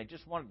building, and they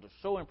just wanted to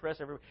so impress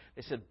everybody.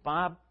 They said,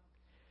 "Bob,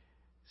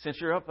 since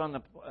you're up on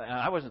the..."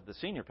 I wasn't the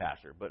senior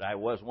pastor, but I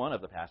was one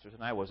of the pastors,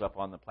 and I was up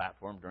on the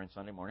platform during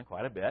Sunday morning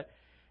quite a bit.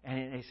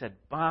 And they said,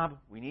 "Bob,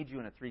 we need you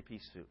in a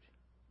three-piece suit."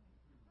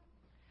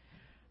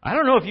 I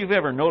don't know if you've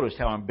ever noticed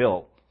how I'm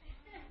built.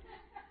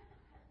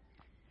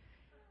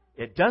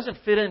 It doesn't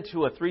fit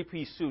into a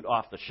three-piece suit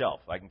off the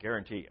shelf, I can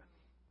guarantee you.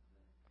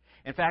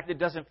 In fact, it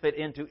doesn't fit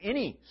into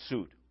any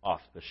suit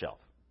off the shelf.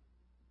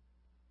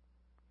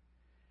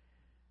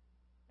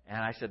 And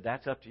I said,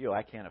 "That's up to you.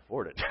 I can't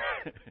afford it."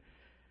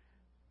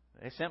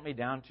 They sent me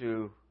down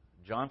to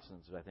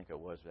Johnson's, I think it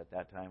was, at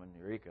that time in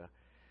Eureka.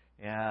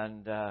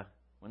 And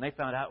when they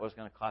found out it was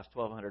going to cost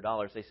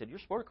 $1,200, they said, "Your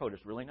sport coat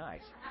is really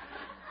nice."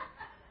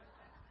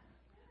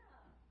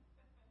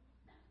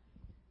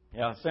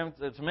 Yeah,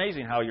 it's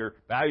amazing how your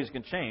values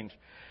can change.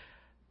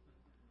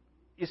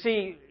 You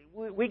see,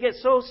 we get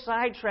so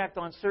sidetracked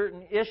on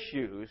certain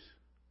issues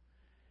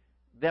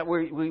that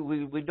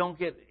we don't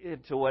get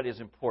into what is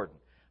important.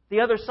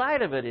 The other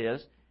side of it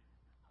is,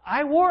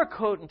 I wore a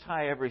coat and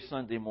tie every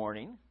Sunday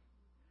morning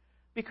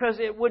because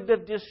it would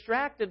have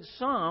distracted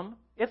some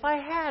if I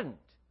hadn't.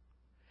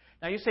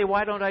 Now you say,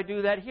 "Why don't I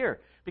do that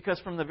here?" Because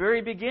from the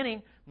very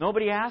beginning,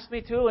 nobody asked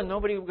me to, and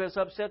nobody was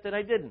upset that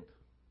I didn't.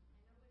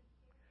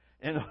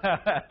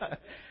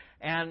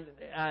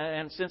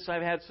 And since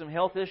I've had some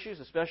health issues,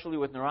 especially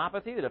with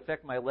neuropathy that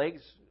affect my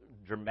legs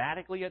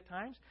dramatically at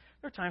times,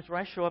 there are times where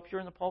I show up here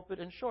in the pulpit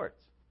in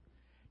shorts.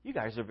 You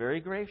guys are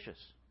very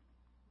gracious.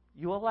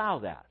 You allow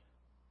that.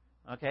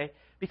 Okay?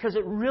 Because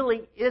it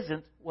really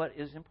isn't what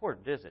is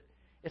important, is it?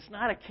 It's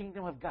not a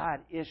kingdom of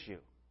God issue.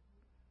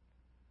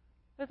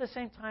 But at the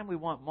same time, we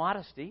want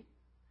modesty.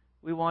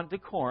 We want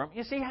decorum.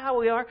 You see how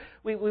we are?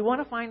 We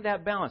want to find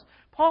that balance.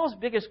 Paul's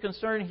biggest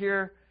concern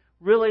here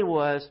really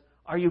was,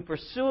 are you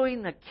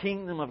pursuing the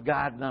kingdom of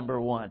God, number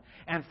one?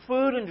 And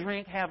food and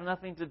drink have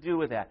nothing to do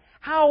with that.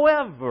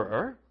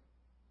 However,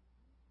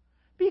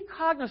 be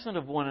cognizant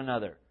of one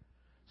another.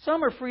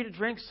 Some are free to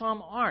drink,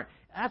 some aren't.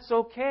 That's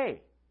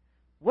okay.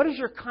 What does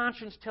your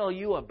conscience tell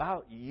you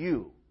about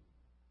you?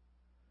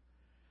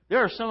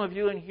 There are some of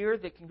you in here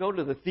that can go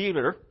to the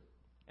theater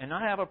and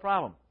not have a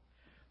problem.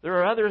 There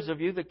are others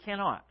of you that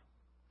cannot.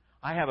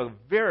 I have a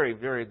very,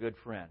 very good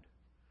friend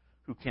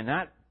who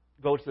cannot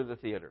go to the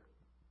theater.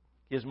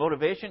 His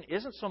motivation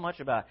isn't so much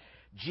about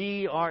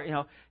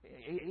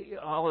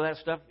all of that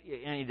stuff.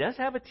 And he does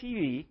have a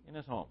TV in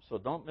his home, so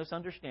don't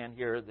misunderstand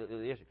here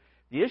the issue.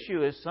 The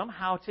issue is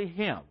somehow to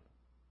him,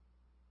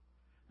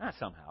 not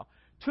somehow,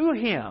 to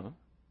him,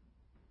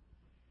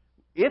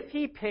 if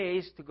he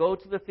pays to go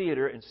to the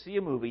theater and see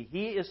a movie,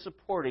 he is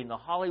supporting the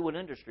Hollywood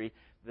industry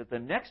that the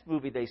next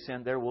movie they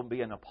send there will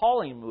be an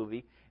appalling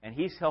movie, and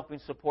he's helping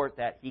support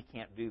that. He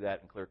can't do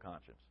that in clear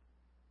conscience.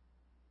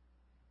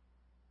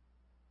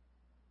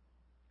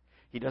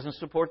 He doesn't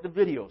support the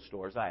video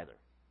stores either.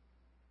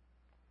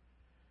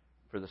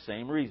 For the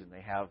same reason.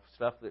 They have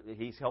stuff that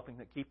he's helping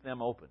to keep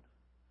them open.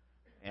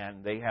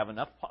 And they have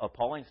enough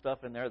appalling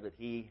stuff in there that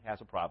he has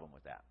a problem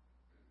with that.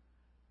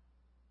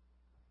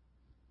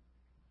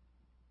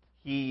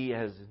 He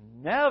has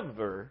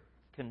never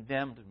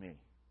condemned me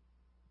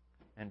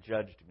and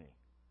judged me.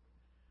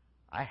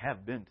 I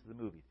have been to the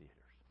movie theaters.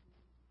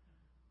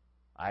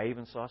 I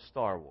even saw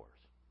Star Wars.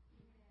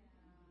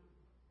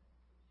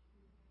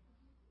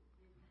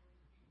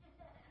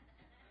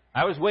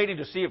 I was waiting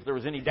to see if there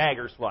was any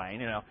daggers flying,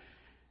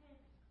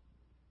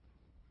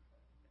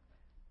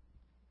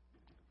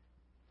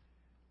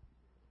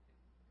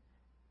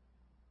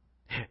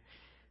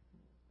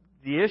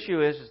 The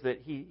issue is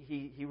that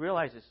he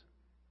realizes,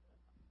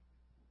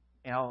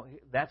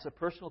 that's a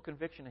personal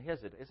conviction of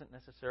his. It isn't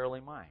necessarily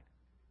mine.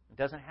 It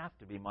doesn't have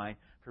to be mine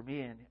for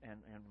me and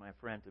my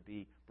friend to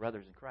be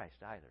brothers in Christ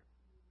either.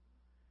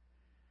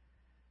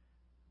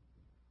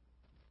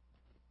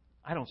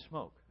 I don't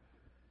smoke.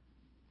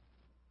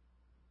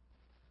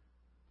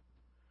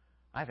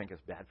 I think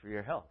it's bad for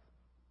your health.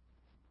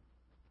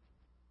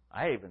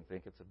 I even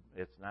think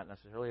it's not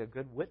necessarily a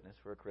good witness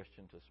for a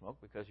Christian to smoke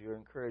because you're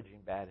encouraging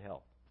bad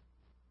health.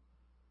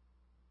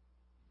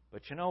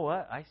 But you know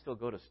what? I still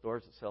go to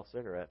stores that sell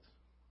cigarettes.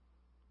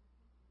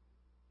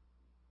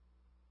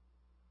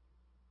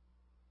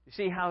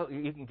 You see how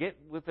you can get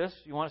with this?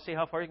 You want to see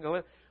how far you can go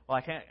with it? Well,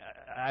 I can't.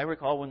 I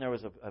recall when there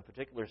was a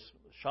particular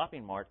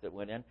shopping mart that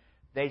went in.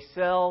 They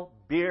sell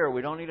beer.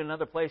 We don't need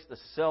another place to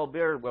sell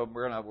beer. Well,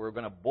 we're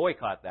going to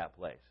boycott that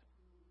place.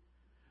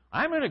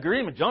 I'm in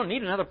agreement. Don't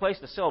need another place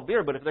to sell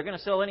beer, but if they're going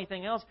to sell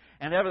anything else,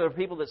 and other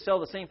people that sell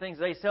the same things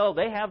they sell,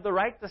 they have the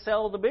right to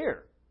sell the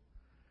beer.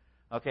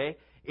 Okay?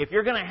 If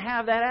you're going to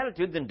have that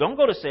attitude, then don't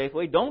go to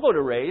Safeway, don't go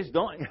to Ray's,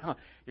 don't. You're going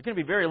to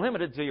be very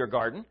limited to your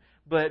garden.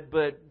 But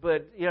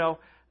you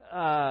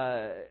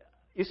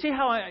see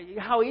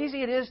how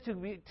easy it is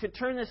to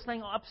turn this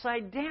thing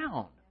upside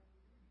down.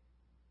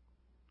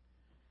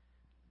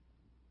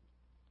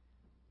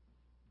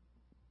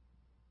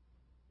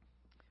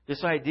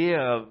 This idea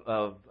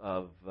of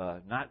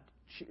not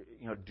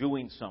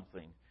doing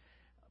something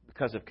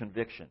because of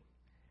conviction.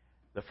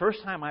 The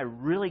first time I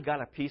really got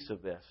a piece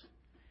of this,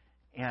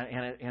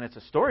 and it's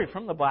a story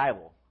from the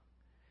Bible.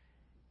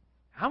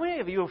 How many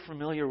of you are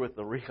familiar with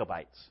the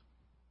Rechabites?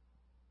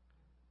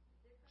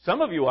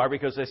 Some of you are,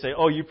 because they say,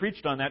 "Oh, you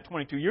preached on that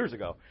 22 years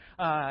ago."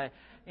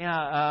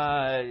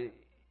 The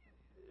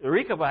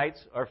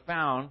Rechabites are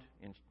found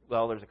in,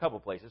 well, there's a couple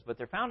places, but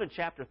they're found in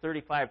chapter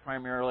 35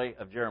 primarily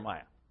of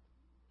Jeremiah.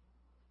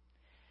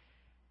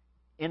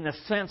 In the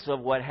sense of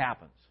what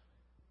happens.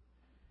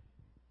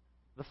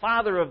 The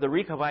father of the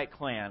Rechabite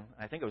clan,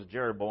 I think it was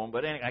Jeroboam,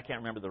 but I can't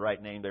remember the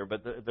right name there,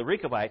 but the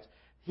Rechabites,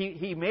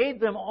 he made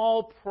them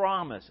all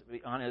promise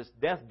on his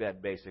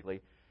deathbed,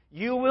 basically,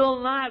 you will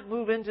not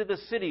move into the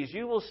cities,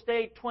 you will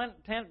stay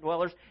tent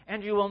dwellers,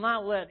 and you will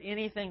not let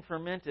anything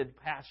fermented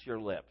pass your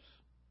lips.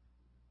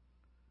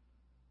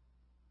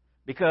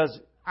 Because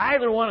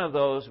either one of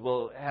those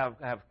will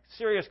have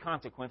serious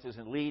consequences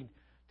and lead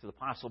to the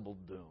possible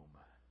doom.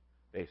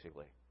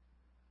 Basically.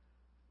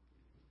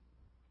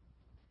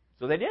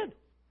 So they did.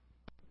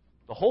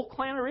 The whole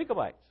clan of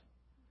Rechabites.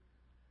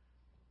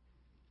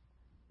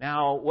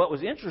 Now, what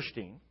was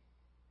interesting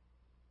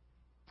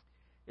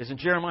is in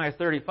Jeremiah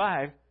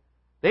 35,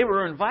 they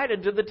were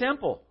invited to the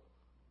temple,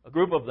 a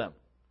group of them.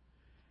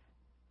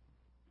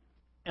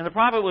 And the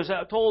prophet was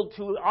told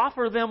to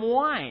offer them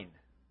wine.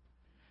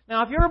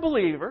 Now, if you're a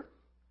believer,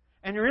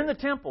 and you're in the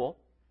temple,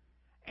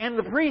 and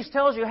the priest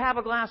tells you have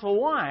a glass of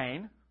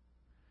wine,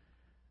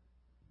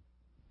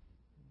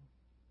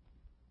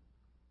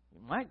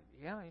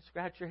 you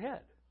scratch your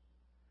head.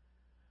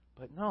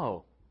 But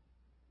no,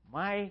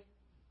 and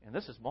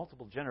this is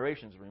multiple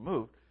generations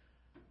removed,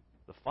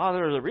 the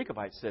father of the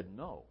Rechabites said,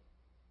 no,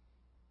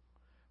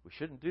 we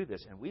shouldn't do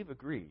this. And we've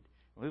agreed.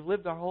 We've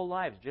lived our whole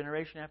lives,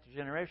 generation after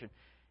generation.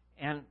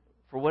 And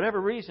for whatever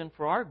reason,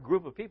 for our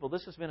group of people,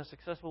 this has been a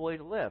successful way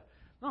to live.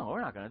 No,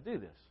 we're not going to do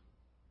this.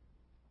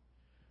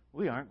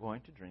 We aren't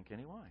going to drink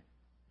any wine.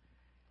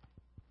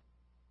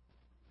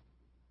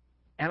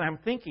 And I'm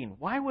thinking,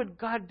 why would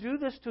God do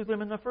this to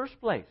them in the first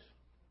place?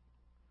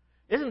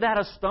 Isn't that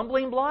a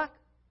stumbling block?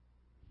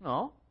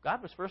 No.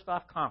 God was first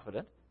off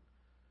confident.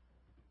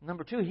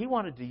 Number two, He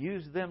wanted to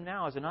use them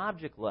now as an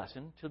object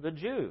lesson to the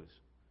Jews.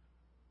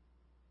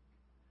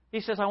 He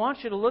says, I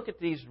want you to look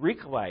at these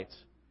Rechabites.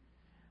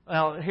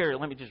 Well, here,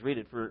 let me just read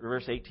it for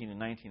verse 18 and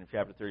 19 of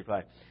chapter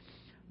 35.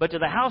 But to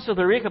the house of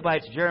the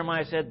Rechabites,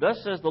 Jeremiah said,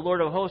 Thus says the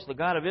Lord of hosts, the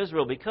God of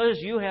Israel, because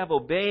you have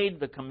obeyed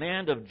the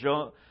command of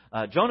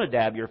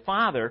Jonadab, your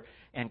father,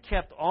 and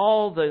kept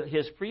all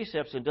his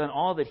precepts and done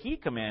all that he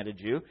commanded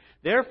you,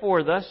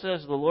 therefore, thus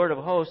says the Lord of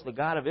hosts, the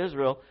God of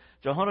Israel,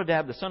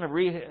 Jehonadab, the son of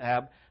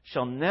Rehab,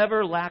 shall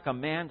never lack a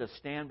man to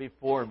stand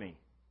before me.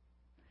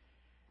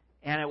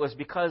 And it was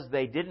because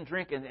they didn't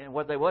drink, and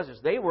what they was is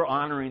they were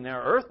honoring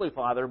their earthly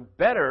father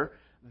better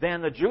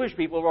than the Jewish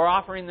people were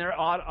honoring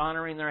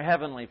their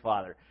heavenly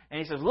Father. And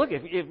he says, look,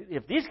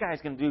 if these guys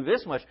can do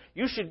this much,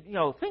 you should,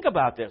 think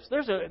about this.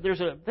 There's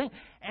a thing.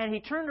 And he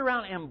turned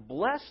around and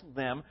blessed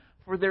them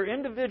for their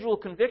individual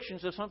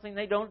convictions of something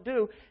they don't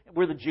do.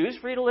 Were the Jews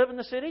free to live in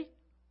the city?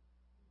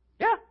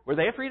 Yeah. Were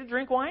they free to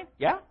drink wine?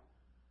 Yeah.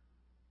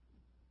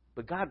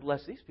 But God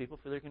blessed these people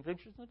for their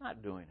convictions of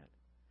not doing it.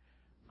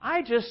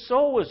 I just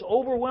so was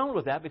overwhelmed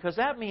with that, because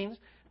that means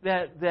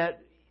that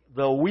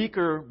the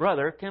weaker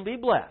brother can be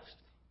blessed.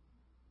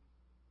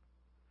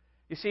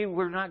 You see,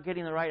 we're not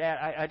getting the right.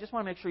 I just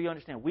want to make sure you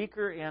understand.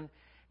 Weaker and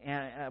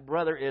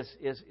brother is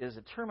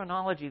a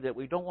terminology that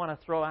we don't want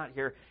to throw out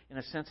here in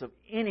a sense of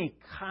any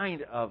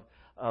kind of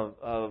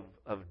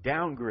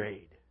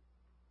downgrade.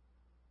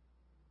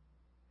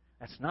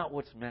 That's not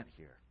what's meant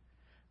here.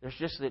 There's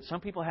just that some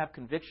people have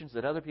convictions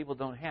that other people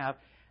don't have,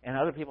 and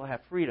other people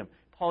have freedom.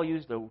 Paul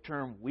used the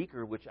term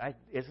weaker, which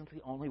isn't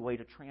the only way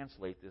to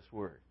translate this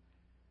word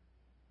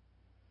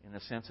in the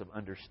sense of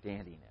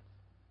understanding it.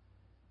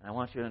 And I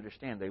want you to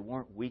understand, they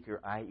weren't weaker,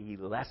 i.e.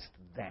 less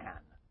than.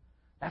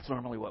 That's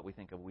normally what we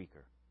think of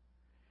weaker.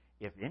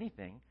 If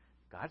anything,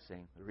 God's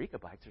saying the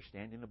Rechabites are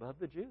standing above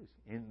the Jews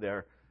in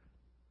their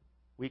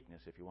weakness,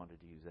 if you wanted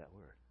to use that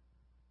word.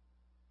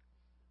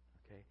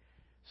 Okay?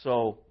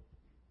 So,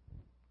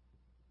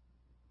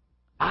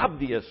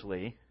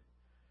 obviously,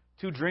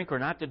 to drink or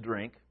not to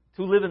drink,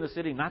 to live in the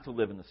city, not to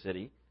live in the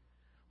city,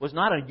 was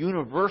not a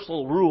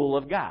universal rule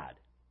of God.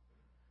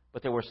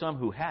 But there were some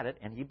who had it,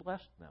 and he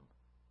blessed them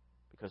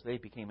because they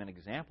became an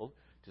example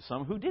to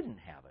some who didn't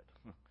have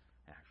it,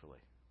 actually.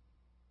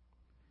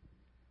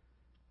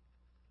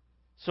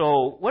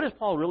 So what is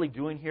Paul really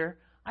doing here?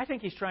 I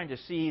think he's trying to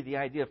see the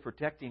idea of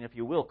protecting, if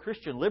you will,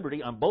 Christian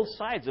liberty on both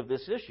sides of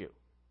this issue.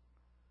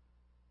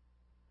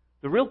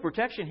 The real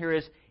protection here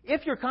is,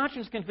 if your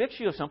conscience convicts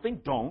you of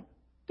something, don't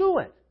do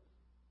it.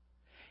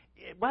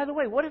 By the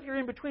way, what if you're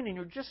in between and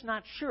you're just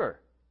not sure?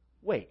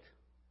 Wait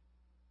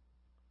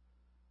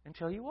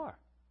until you are.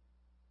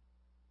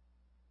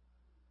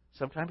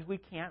 Sometimes we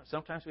can't.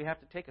 Sometimes we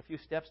have to take a few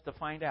steps to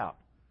find out.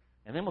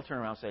 And then we'll turn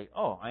around and say,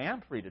 oh, I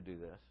am free to do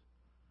this.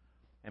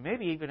 And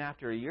maybe even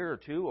after a year or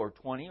 2 or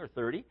 20 or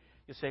 30,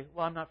 you say,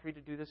 well, I'm not free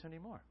to do this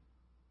anymore.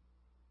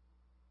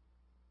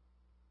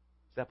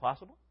 Is that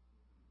possible?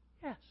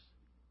 Yes.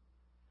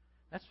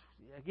 That's,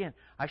 again,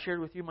 I shared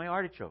with you my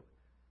artichoke.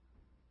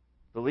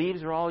 The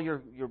leaves are all your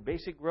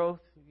basic growth,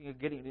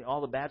 getting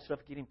all the bad stuff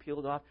getting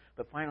peeled off,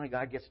 but finally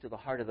God gets to the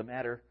heart of the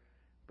matter,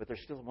 but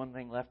there's still one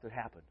thing left to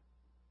happen.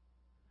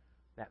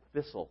 That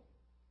thistle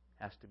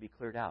has to be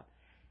cleared out.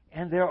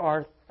 And there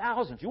are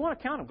thousands. You want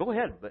to count them, go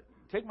ahead, but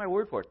take my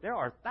word for it. There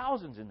are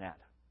thousands in that.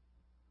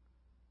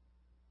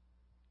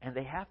 And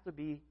they have to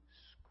be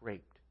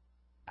scraped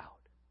out.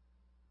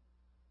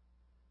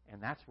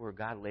 And that's where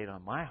God laid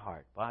on my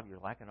heart. Bob, you're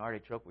like an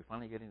artichoke. We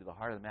finally get into the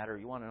heart of the matter.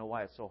 You want to know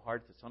why it's so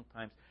hard to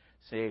sometimes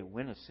say,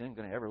 when is sin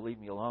going to ever leave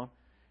me alone?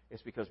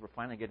 It's because we're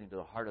finally getting to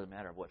the heart of the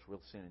matter of what's real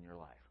sin in your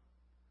life.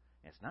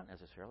 And it's not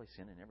necessarily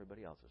sin in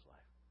everybody else's life.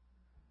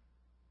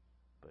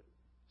 But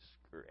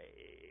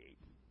scrape.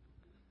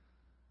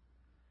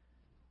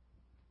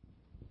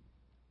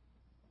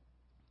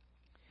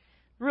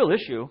 The real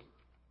issue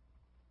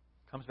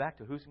comes back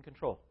to who's in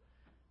control.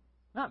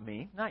 Not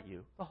me, not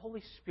you, the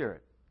Holy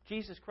Spirit.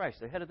 Jesus Christ,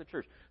 the head of the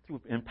church,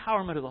 through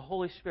empowerment of the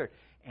Holy Spirit.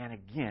 And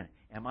again,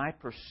 am I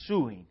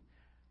pursuing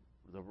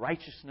the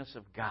righteousness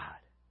of God?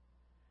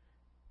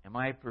 Am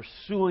I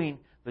pursuing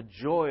the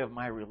joy of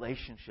my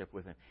relationship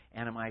with Him?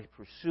 And am I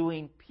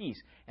pursuing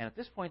peace? And at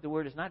this point, the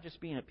word is not just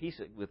being at peace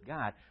with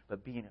God,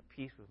 but being at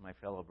peace with my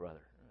fellow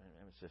brother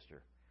and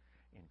sister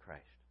in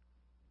Christ.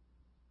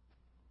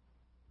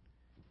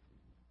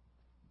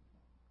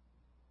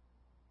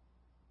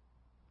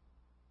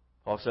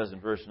 Paul says in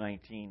verse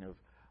 19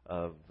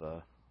 of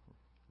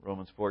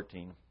Romans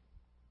 14,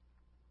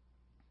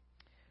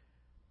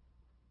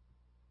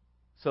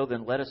 so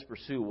then let us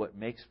pursue what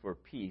makes for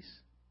peace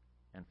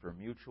and for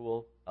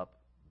mutual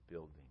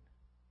upbuilding.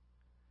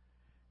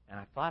 And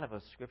I thought of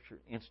a scripture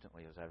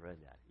instantly as I read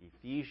that.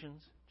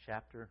 Ephesians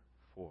chapter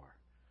 4.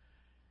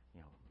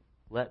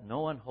 Let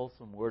no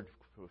unwholesome word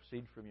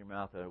proceed from your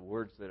mouth,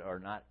 words that are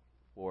not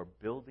for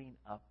building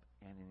up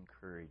and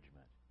encouragement.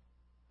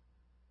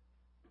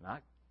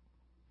 Not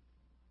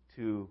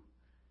to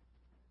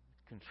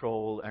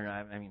control,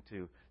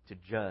 to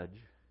judge,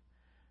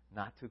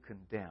 not to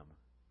condemn.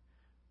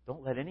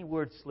 Don't let any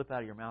word slip out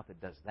of your mouth that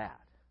does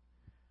that.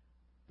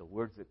 The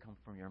words that come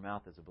from your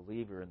mouth as a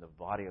believer in the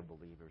body of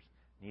believers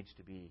needs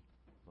to be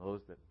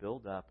those that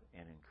build up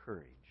and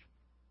encourage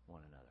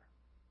one another.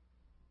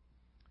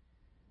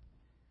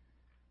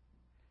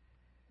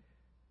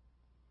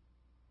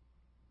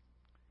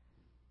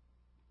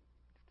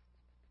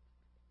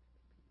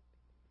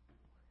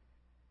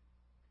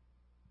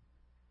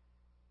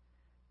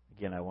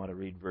 Again, I want to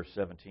read verse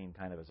 17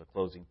 kind of as a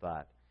closing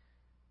thought.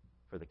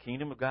 For the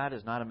kingdom of God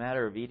is not a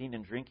matter of eating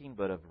and drinking,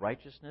 but of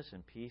righteousness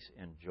and peace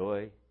and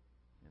joy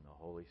in the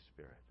Holy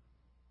Spirit.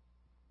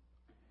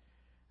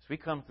 As we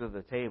come to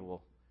the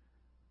table,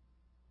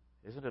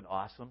 isn't it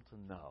awesome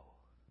to know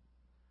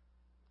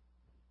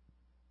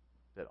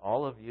that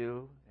all of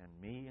you and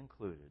me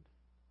included,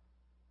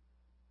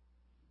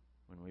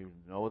 when we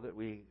know that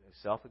we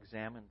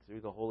self-examine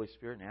through the Holy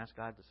Spirit and ask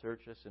God to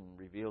search us and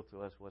reveal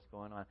to us what's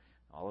going on,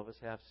 all of us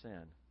have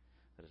sin,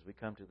 that as we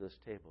come to this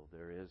table,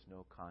 there is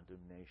no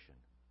condemnation.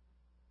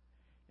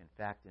 In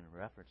fact, in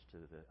reference to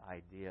the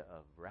idea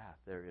of wrath,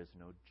 there is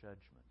no judgment.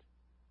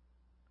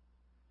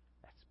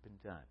 That's been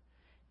done.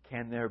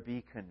 Can there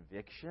be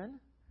conviction?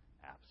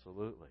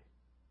 Absolutely.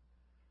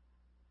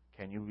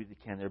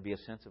 Can there be a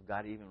sense of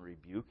God even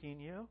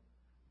rebuking you?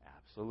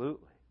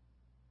 Absolutely.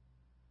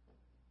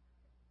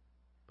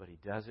 But He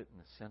does it in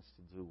the sense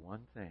to do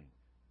one thing,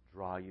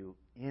 draw you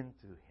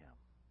into Him.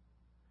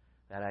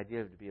 That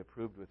idea of to be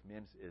approved with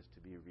men is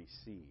to be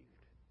received.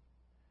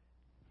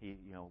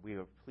 We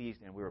are pleased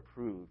and we're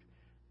approved.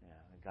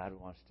 God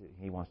wants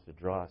to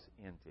draw us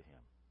into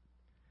Him.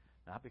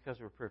 Not because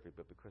we're perfect,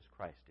 but because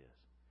Christ is.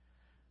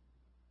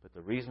 But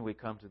the reason we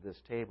come to this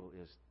table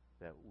is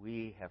that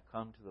we have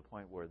come to the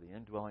point where the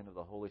indwelling of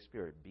the Holy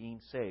Spirit, being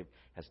saved,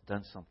 has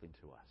done something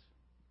to us.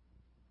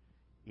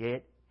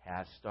 It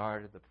has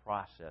started the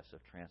process of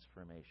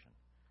transformation.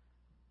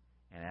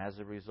 And as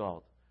a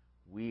result,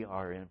 we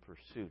are in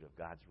pursuit of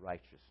God's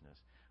righteousness.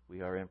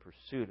 We are in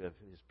pursuit of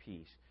His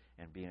peace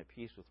and being at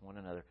peace with one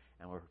another.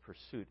 And we're in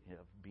pursuit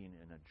of being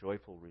in a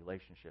joyful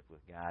relationship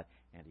with God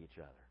and each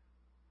other.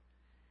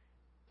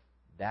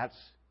 That's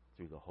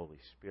through the Holy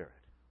Spirit.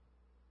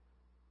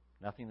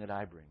 nothing that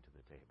I bring to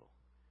the table.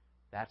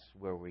 That's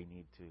where we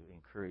need to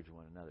encourage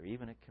one another,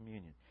 even at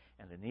communion.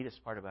 And the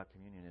neatest part about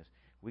communion is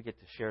we get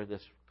to share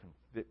this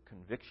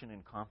conviction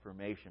and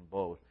confirmation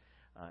both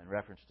in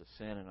reference to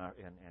sin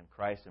and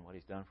Christ and what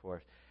He's done for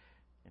us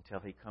until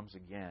He comes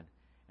again.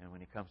 And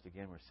when He comes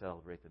again, we'll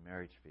celebrate the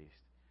marriage feast.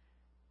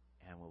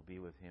 And we'll be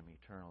with Him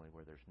eternally,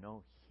 where there's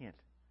no hint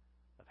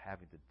of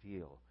having to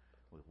deal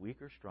with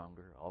weak or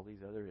stronger, all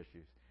these other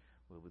issues.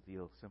 We'll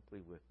deal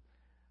simply with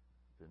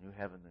the new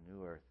heaven, the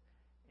new earth,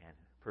 and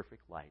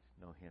perfect light,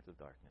 no hint of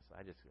darkness.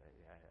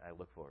 I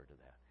look forward to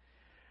that.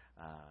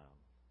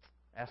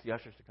 Ask the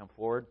ushers to come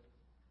forward,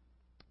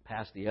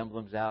 pass the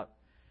emblems out,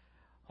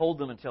 hold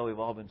them until we've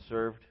all been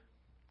served,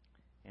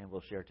 and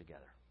we'll share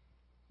together.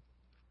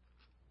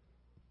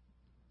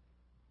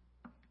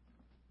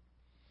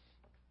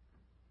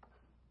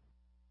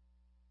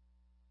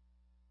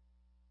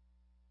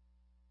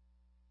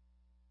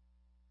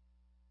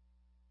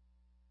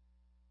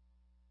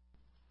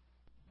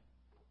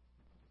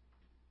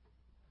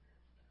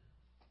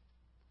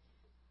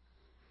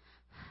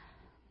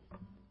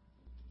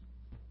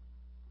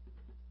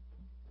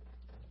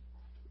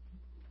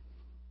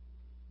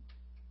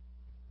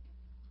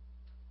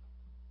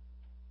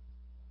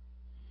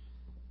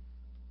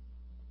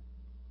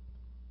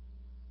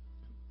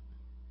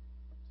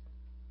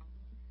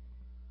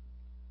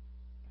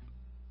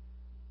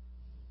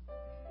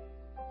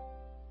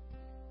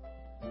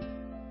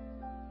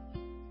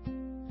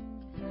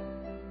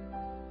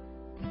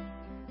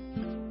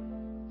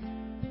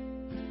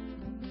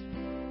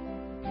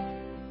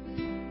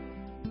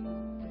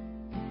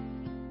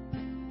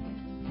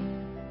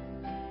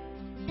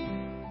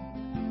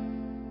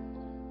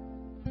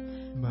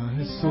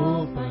 My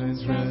soul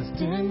finds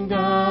rest in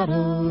God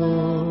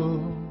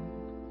alone,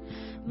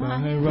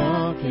 my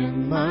rock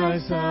and my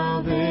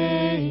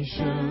salvation,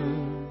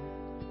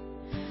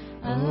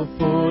 a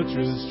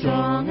fortress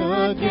strong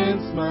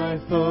against my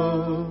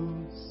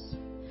foes,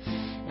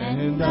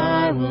 and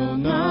I will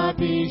not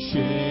be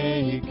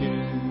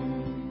shaken.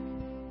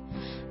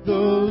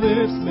 Though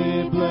lips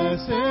may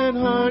bless and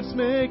hearts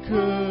may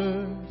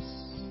curse,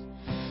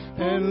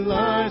 and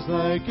lies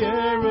like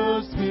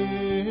arrows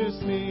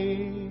pierce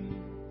me,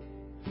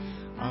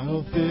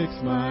 I'll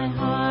fix my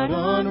heart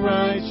on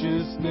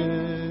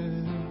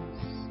righteousness.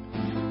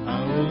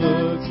 I will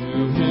look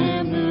to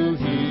Him who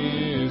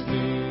hears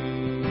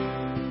me.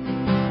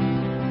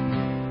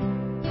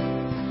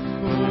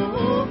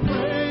 Oh,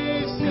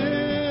 praise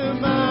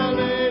Him,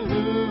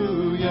 hallelujah,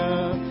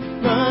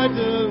 my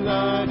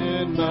delight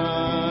and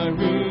my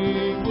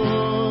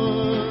reward,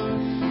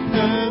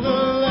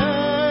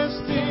 everlasting,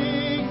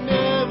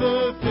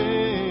 never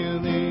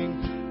failing,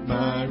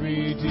 my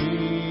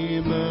Redeemer.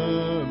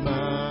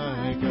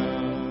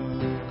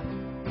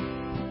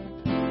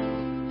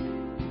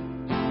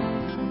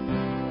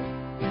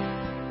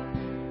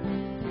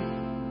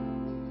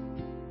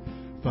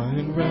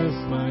 Find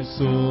rest, my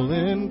soul,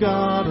 in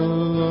God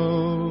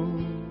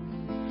alone,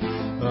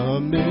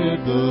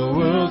 amid the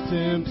world's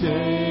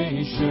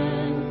temptations.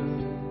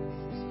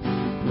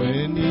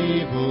 When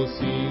evil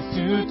seems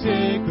to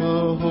take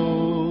a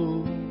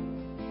hold,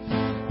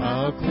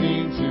 I'll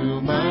cling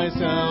to my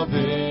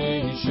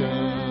salvation.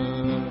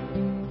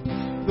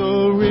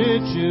 Though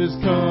riches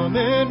come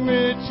and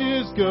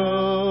riches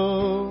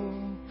go,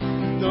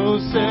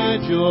 don't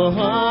set your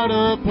heart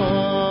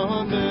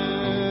upon them.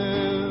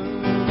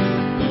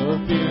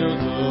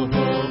 Fields of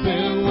hope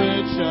in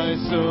which I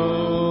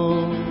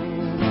sow,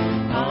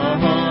 our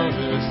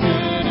harvest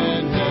hid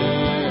in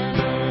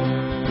heaven.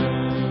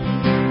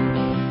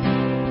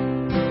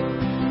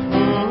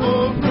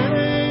 Oh,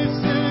 praise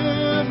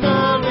Him,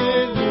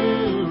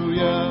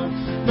 hallelujah,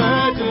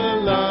 my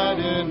delight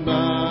and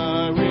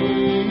my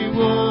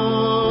reward,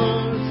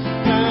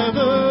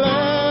 everlasting,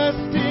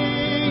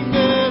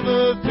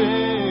 never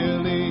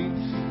failing,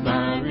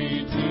 my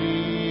Redeemer.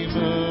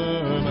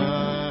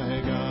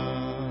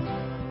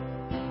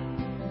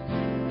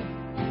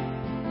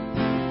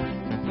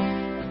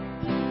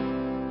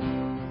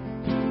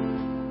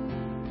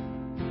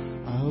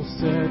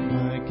 Set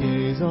my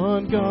gaze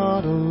on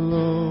God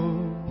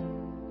alone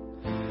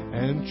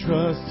and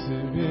trust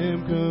in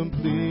Him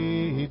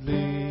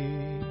completely.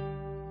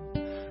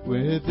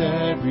 With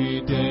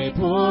every day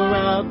pour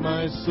out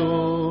my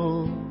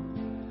soul,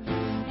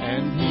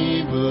 and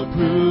He will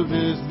prove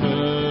His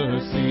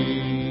mercy.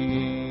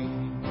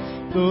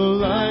 Though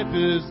life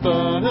is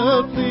but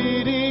a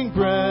fleeting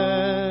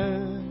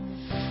breath,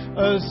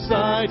 a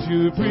sight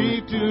too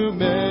brief to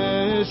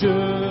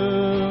measure,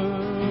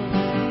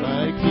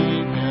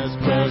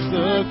 crushed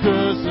the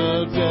curse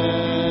of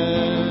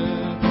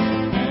death,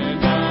 and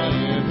I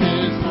am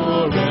His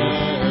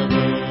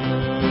forever.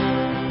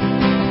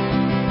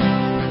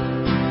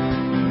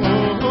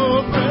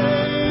 Oh,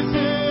 praise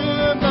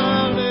Him,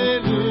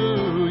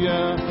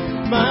 hallelujah,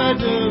 my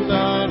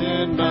delight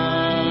and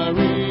my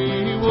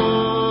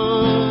reward,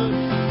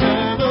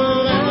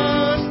 everlasting,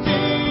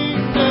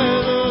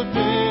 never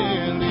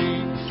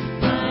failing,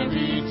 my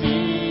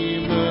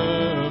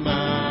Redeemer,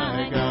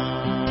 my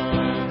God.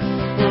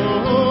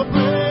 Oh,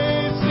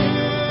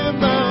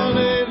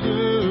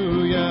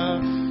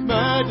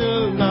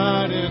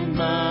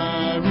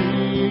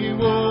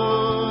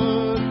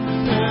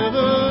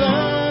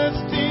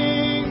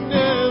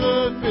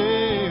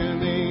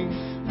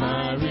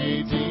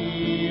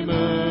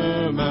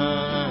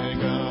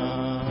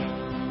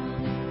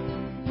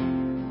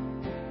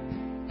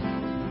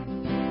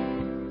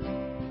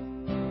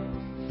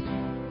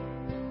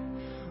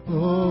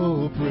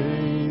 Oh,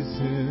 praise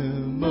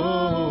Him,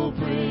 oh,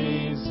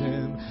 praise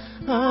Him.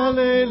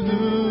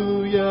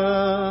 Hallelujah,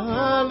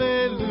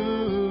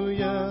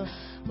 hallelujah.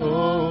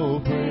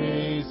 Oh,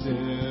 praise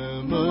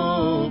Him,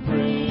 oh,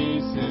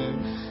 praise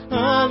Him.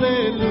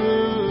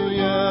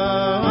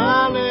 Hallelujah,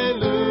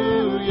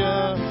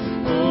 hallelujah.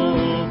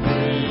 Oh,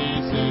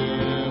 praise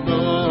Him,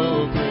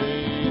 oh,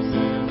 praise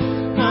Him.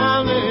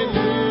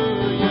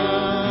 Hallelujah,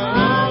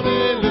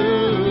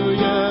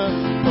 hallelujah.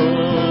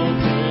 Oh,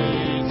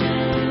 praise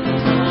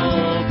Him,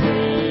 oh,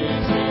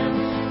 praise Him.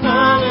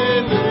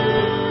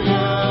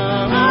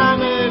 Hallelujah,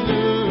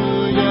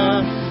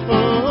 hallelujah.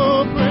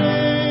 Oh,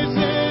 praise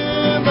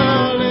Him,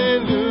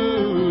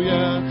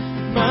 hallelujah.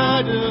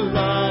 My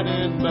delight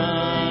and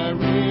my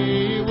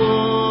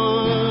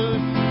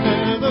reward,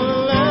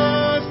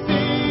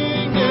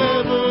 everlasting,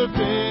 ever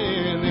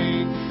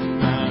failing,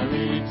 my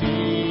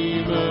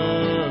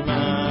Redeemer,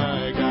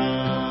 my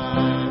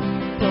God.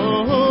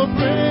 Oh,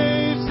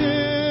 praise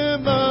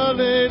Him,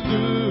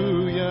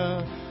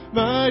 hallelujah.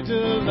 My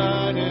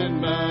delight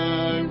and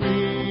my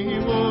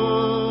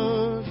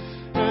reward,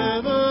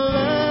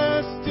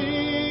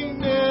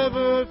 everlasting,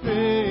 never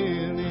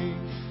failing,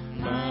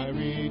 my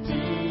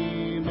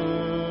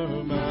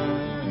Redeemer,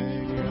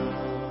 my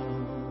God.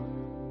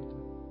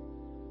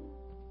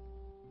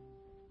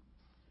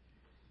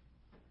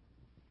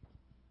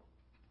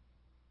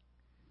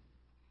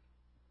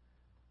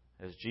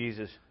 As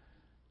Jesus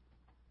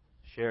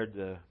shared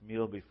the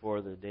meal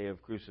before the day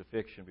of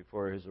crucifixion,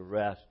 before His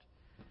arrest,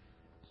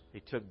 He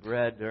took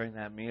bread during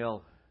that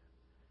meal,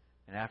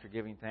 and after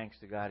giving thanks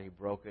to God, He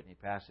broke it and He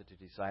passed it to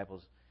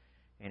disciples,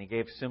 and He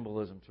gave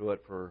symbolism to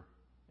it for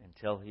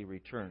until He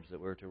returns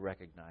that we're to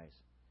recognize.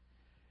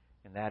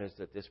 And that is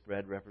that this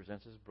bread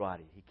represents His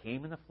body. He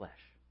came in the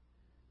flesh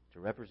to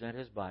represent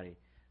His body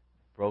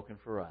broken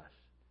for us.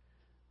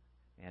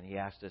 And He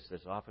asked us,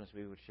 as often as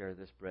we would share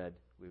this bread,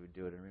 we would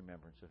do it in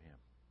remembrance of Him.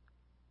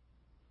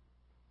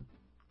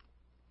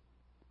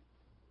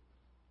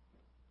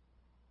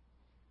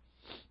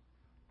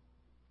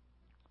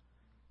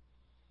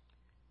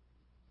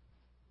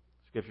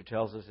 Scripture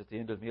tells us at the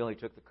end of the meal, He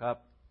took the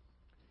cup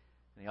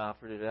and He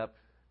offered it up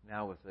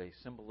now with a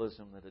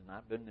symbolism that had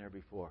not been there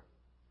before.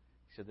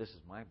 He said, "This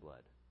is my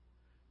blood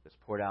that's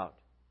poured out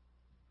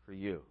for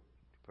you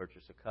to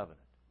purchase a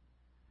covenant."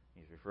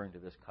 He's referring to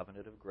this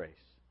covenant of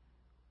grace.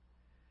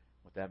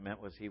 What that meant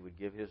was He would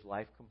give His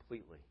life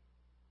completely.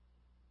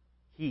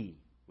 He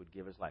would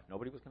give His life.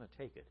 Nobody was going to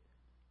take it.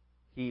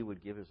 He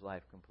would give His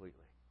life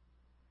completely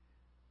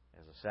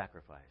as a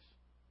sacrifice.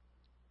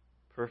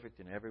 Perfect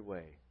in every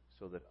way,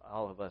 so that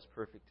all of us,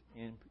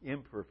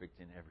 imperfect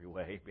in every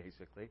way,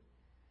 basically,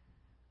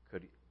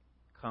 could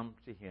come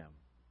to Him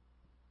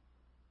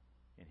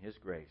in His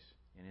grace,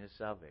 in His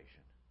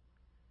salvation,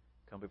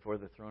 come before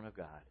the throne of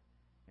God,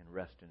 and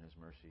rest in His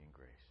mercy and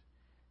grace.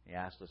 He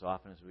asked us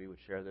often as we would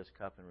share this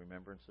cup in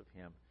remembrance of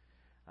Him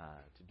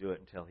to do it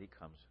until He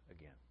comes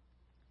again.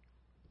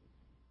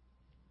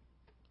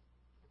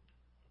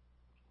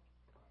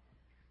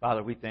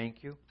 Father, we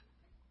thank You.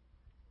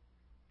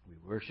 We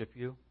worship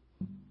You.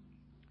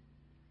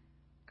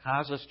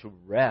 Cause us to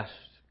rest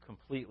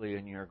completely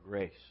in Your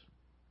grace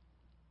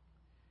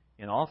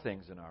in all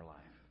things in our life.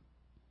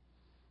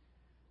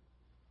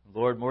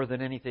 Lord, more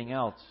than anything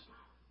else,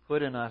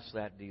 put in us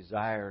that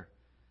desire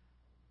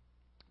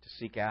to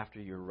seek after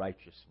Your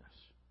righteousness,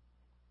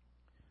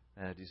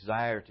 a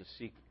desire to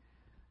seek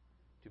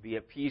to be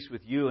at peace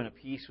with You and at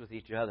peace with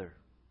each other,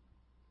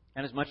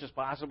 and as much as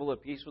possible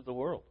at peace with the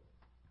world.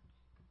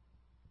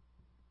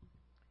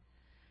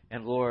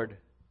 And Lord,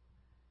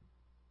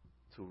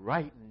 to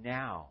right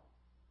now,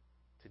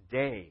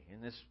 today,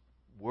 in this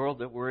world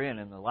that we're in,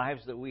 and the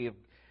lives that we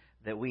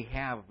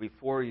have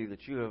before You,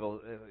 that You have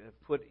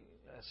put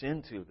us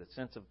into, the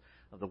sense of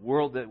the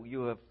world that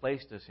You have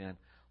placed us in,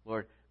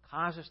 Lord,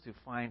 cause us to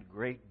find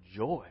great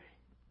joy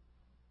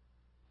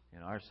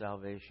in our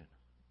salvation.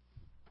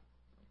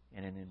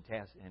 And in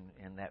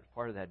that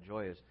part of that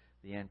joy is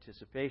the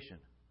anticipation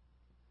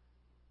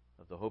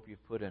of the hope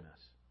You've put in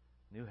us.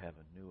 New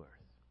heaven, new earth.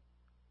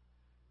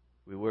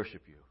 We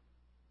worship You.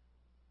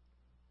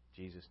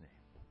 In Jesus' name.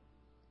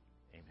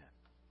 Amen.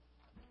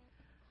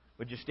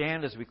 Would you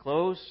stand as we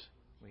close?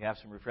 We have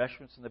some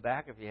refreshments in the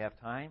back if you have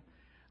time.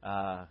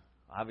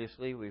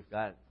 Obviously, we've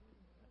got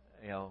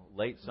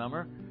late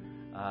summer.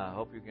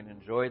 Hope you can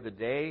enjoy the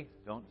day.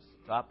 Don't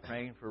stop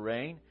praying for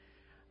rain.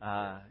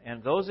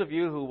 And those of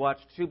you who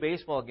watched 2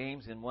 baseball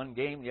games in one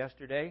game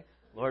yesterday,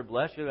 Lord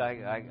bless you.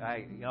 I'm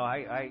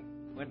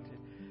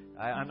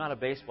not a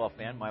baseball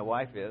fan. My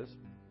wife is.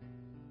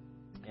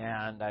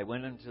 And I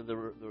went into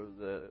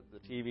the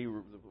TV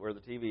where the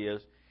TV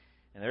is,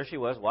 and there she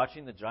was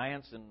watching the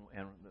Giants and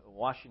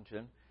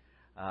Washington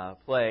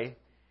play.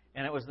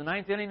 And it was the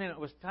 9th inning, and it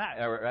was tied.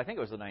 Or I think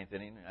it was the 9th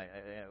inning.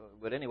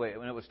 But anyway,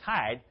 when it was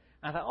tied,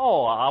 I thought,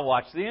 I'll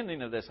watch the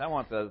ending of this. I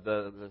want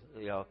the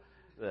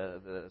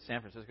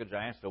San Francisco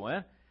Giants to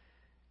win.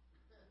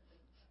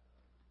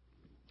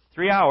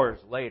 3 hours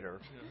later,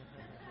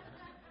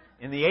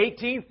 in the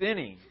 18th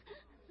inning,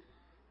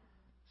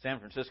 San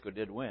Francisco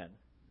did win.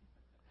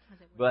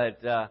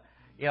 But,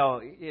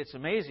 it's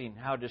amazing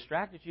how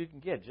distracted you can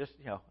get. Just,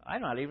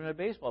 I'm not even a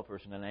baseball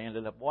person, and I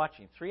ended up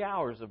watching 3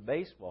 hours of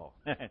baseball.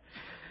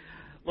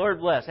 Lord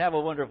bless. Have a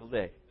wonderful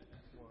day.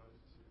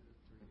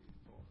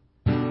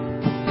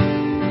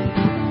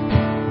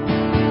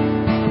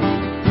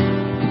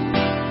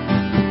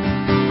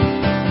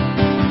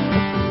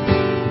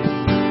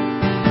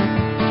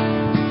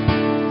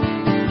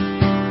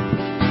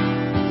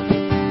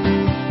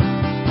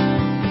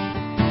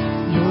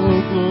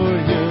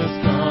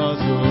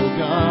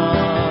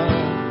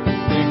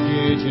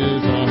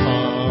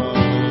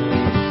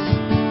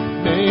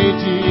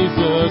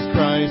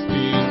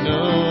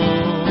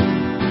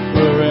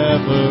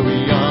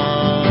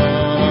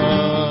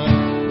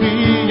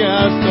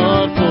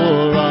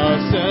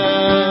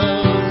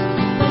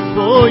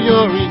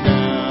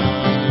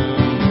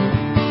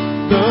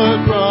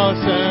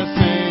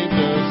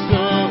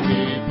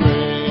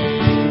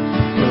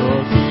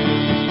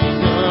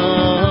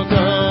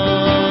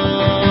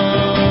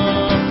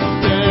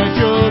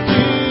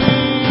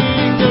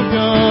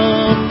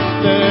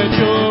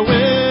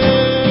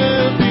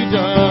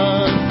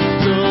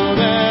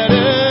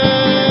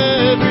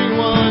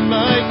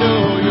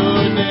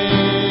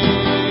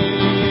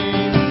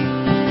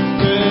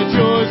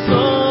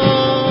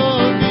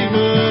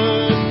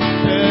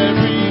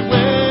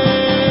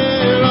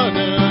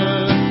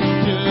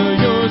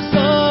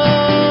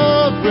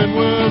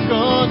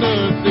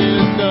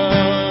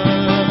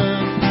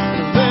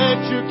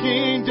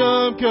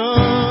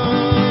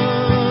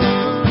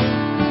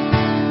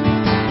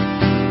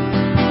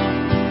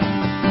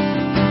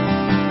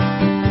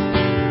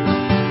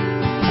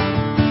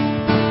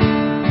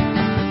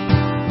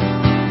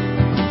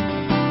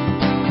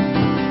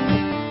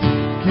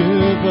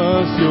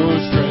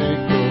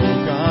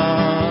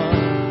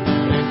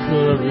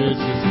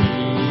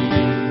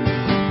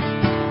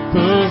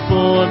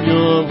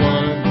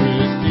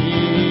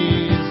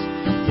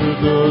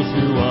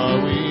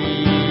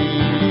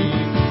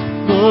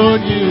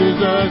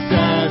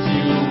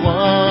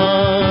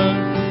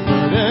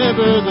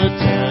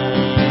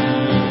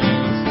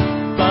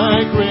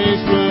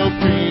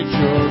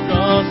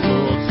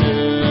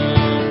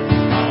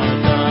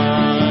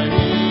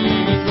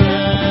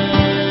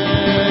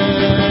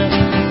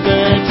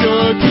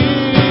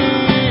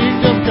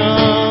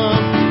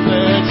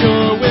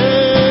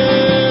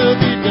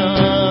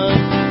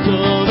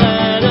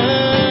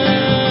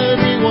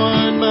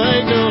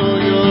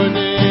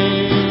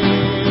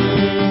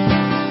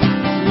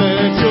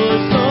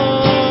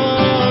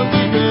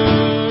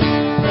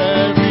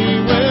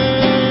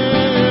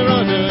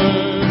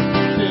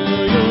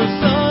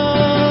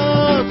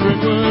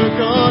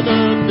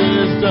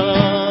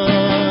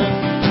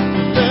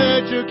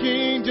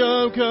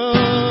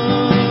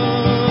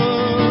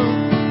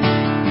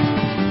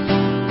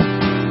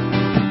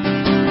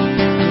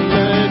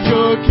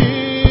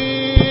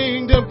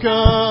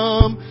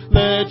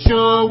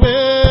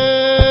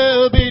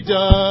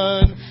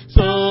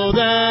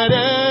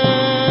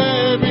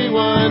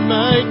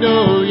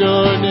 Know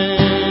your name.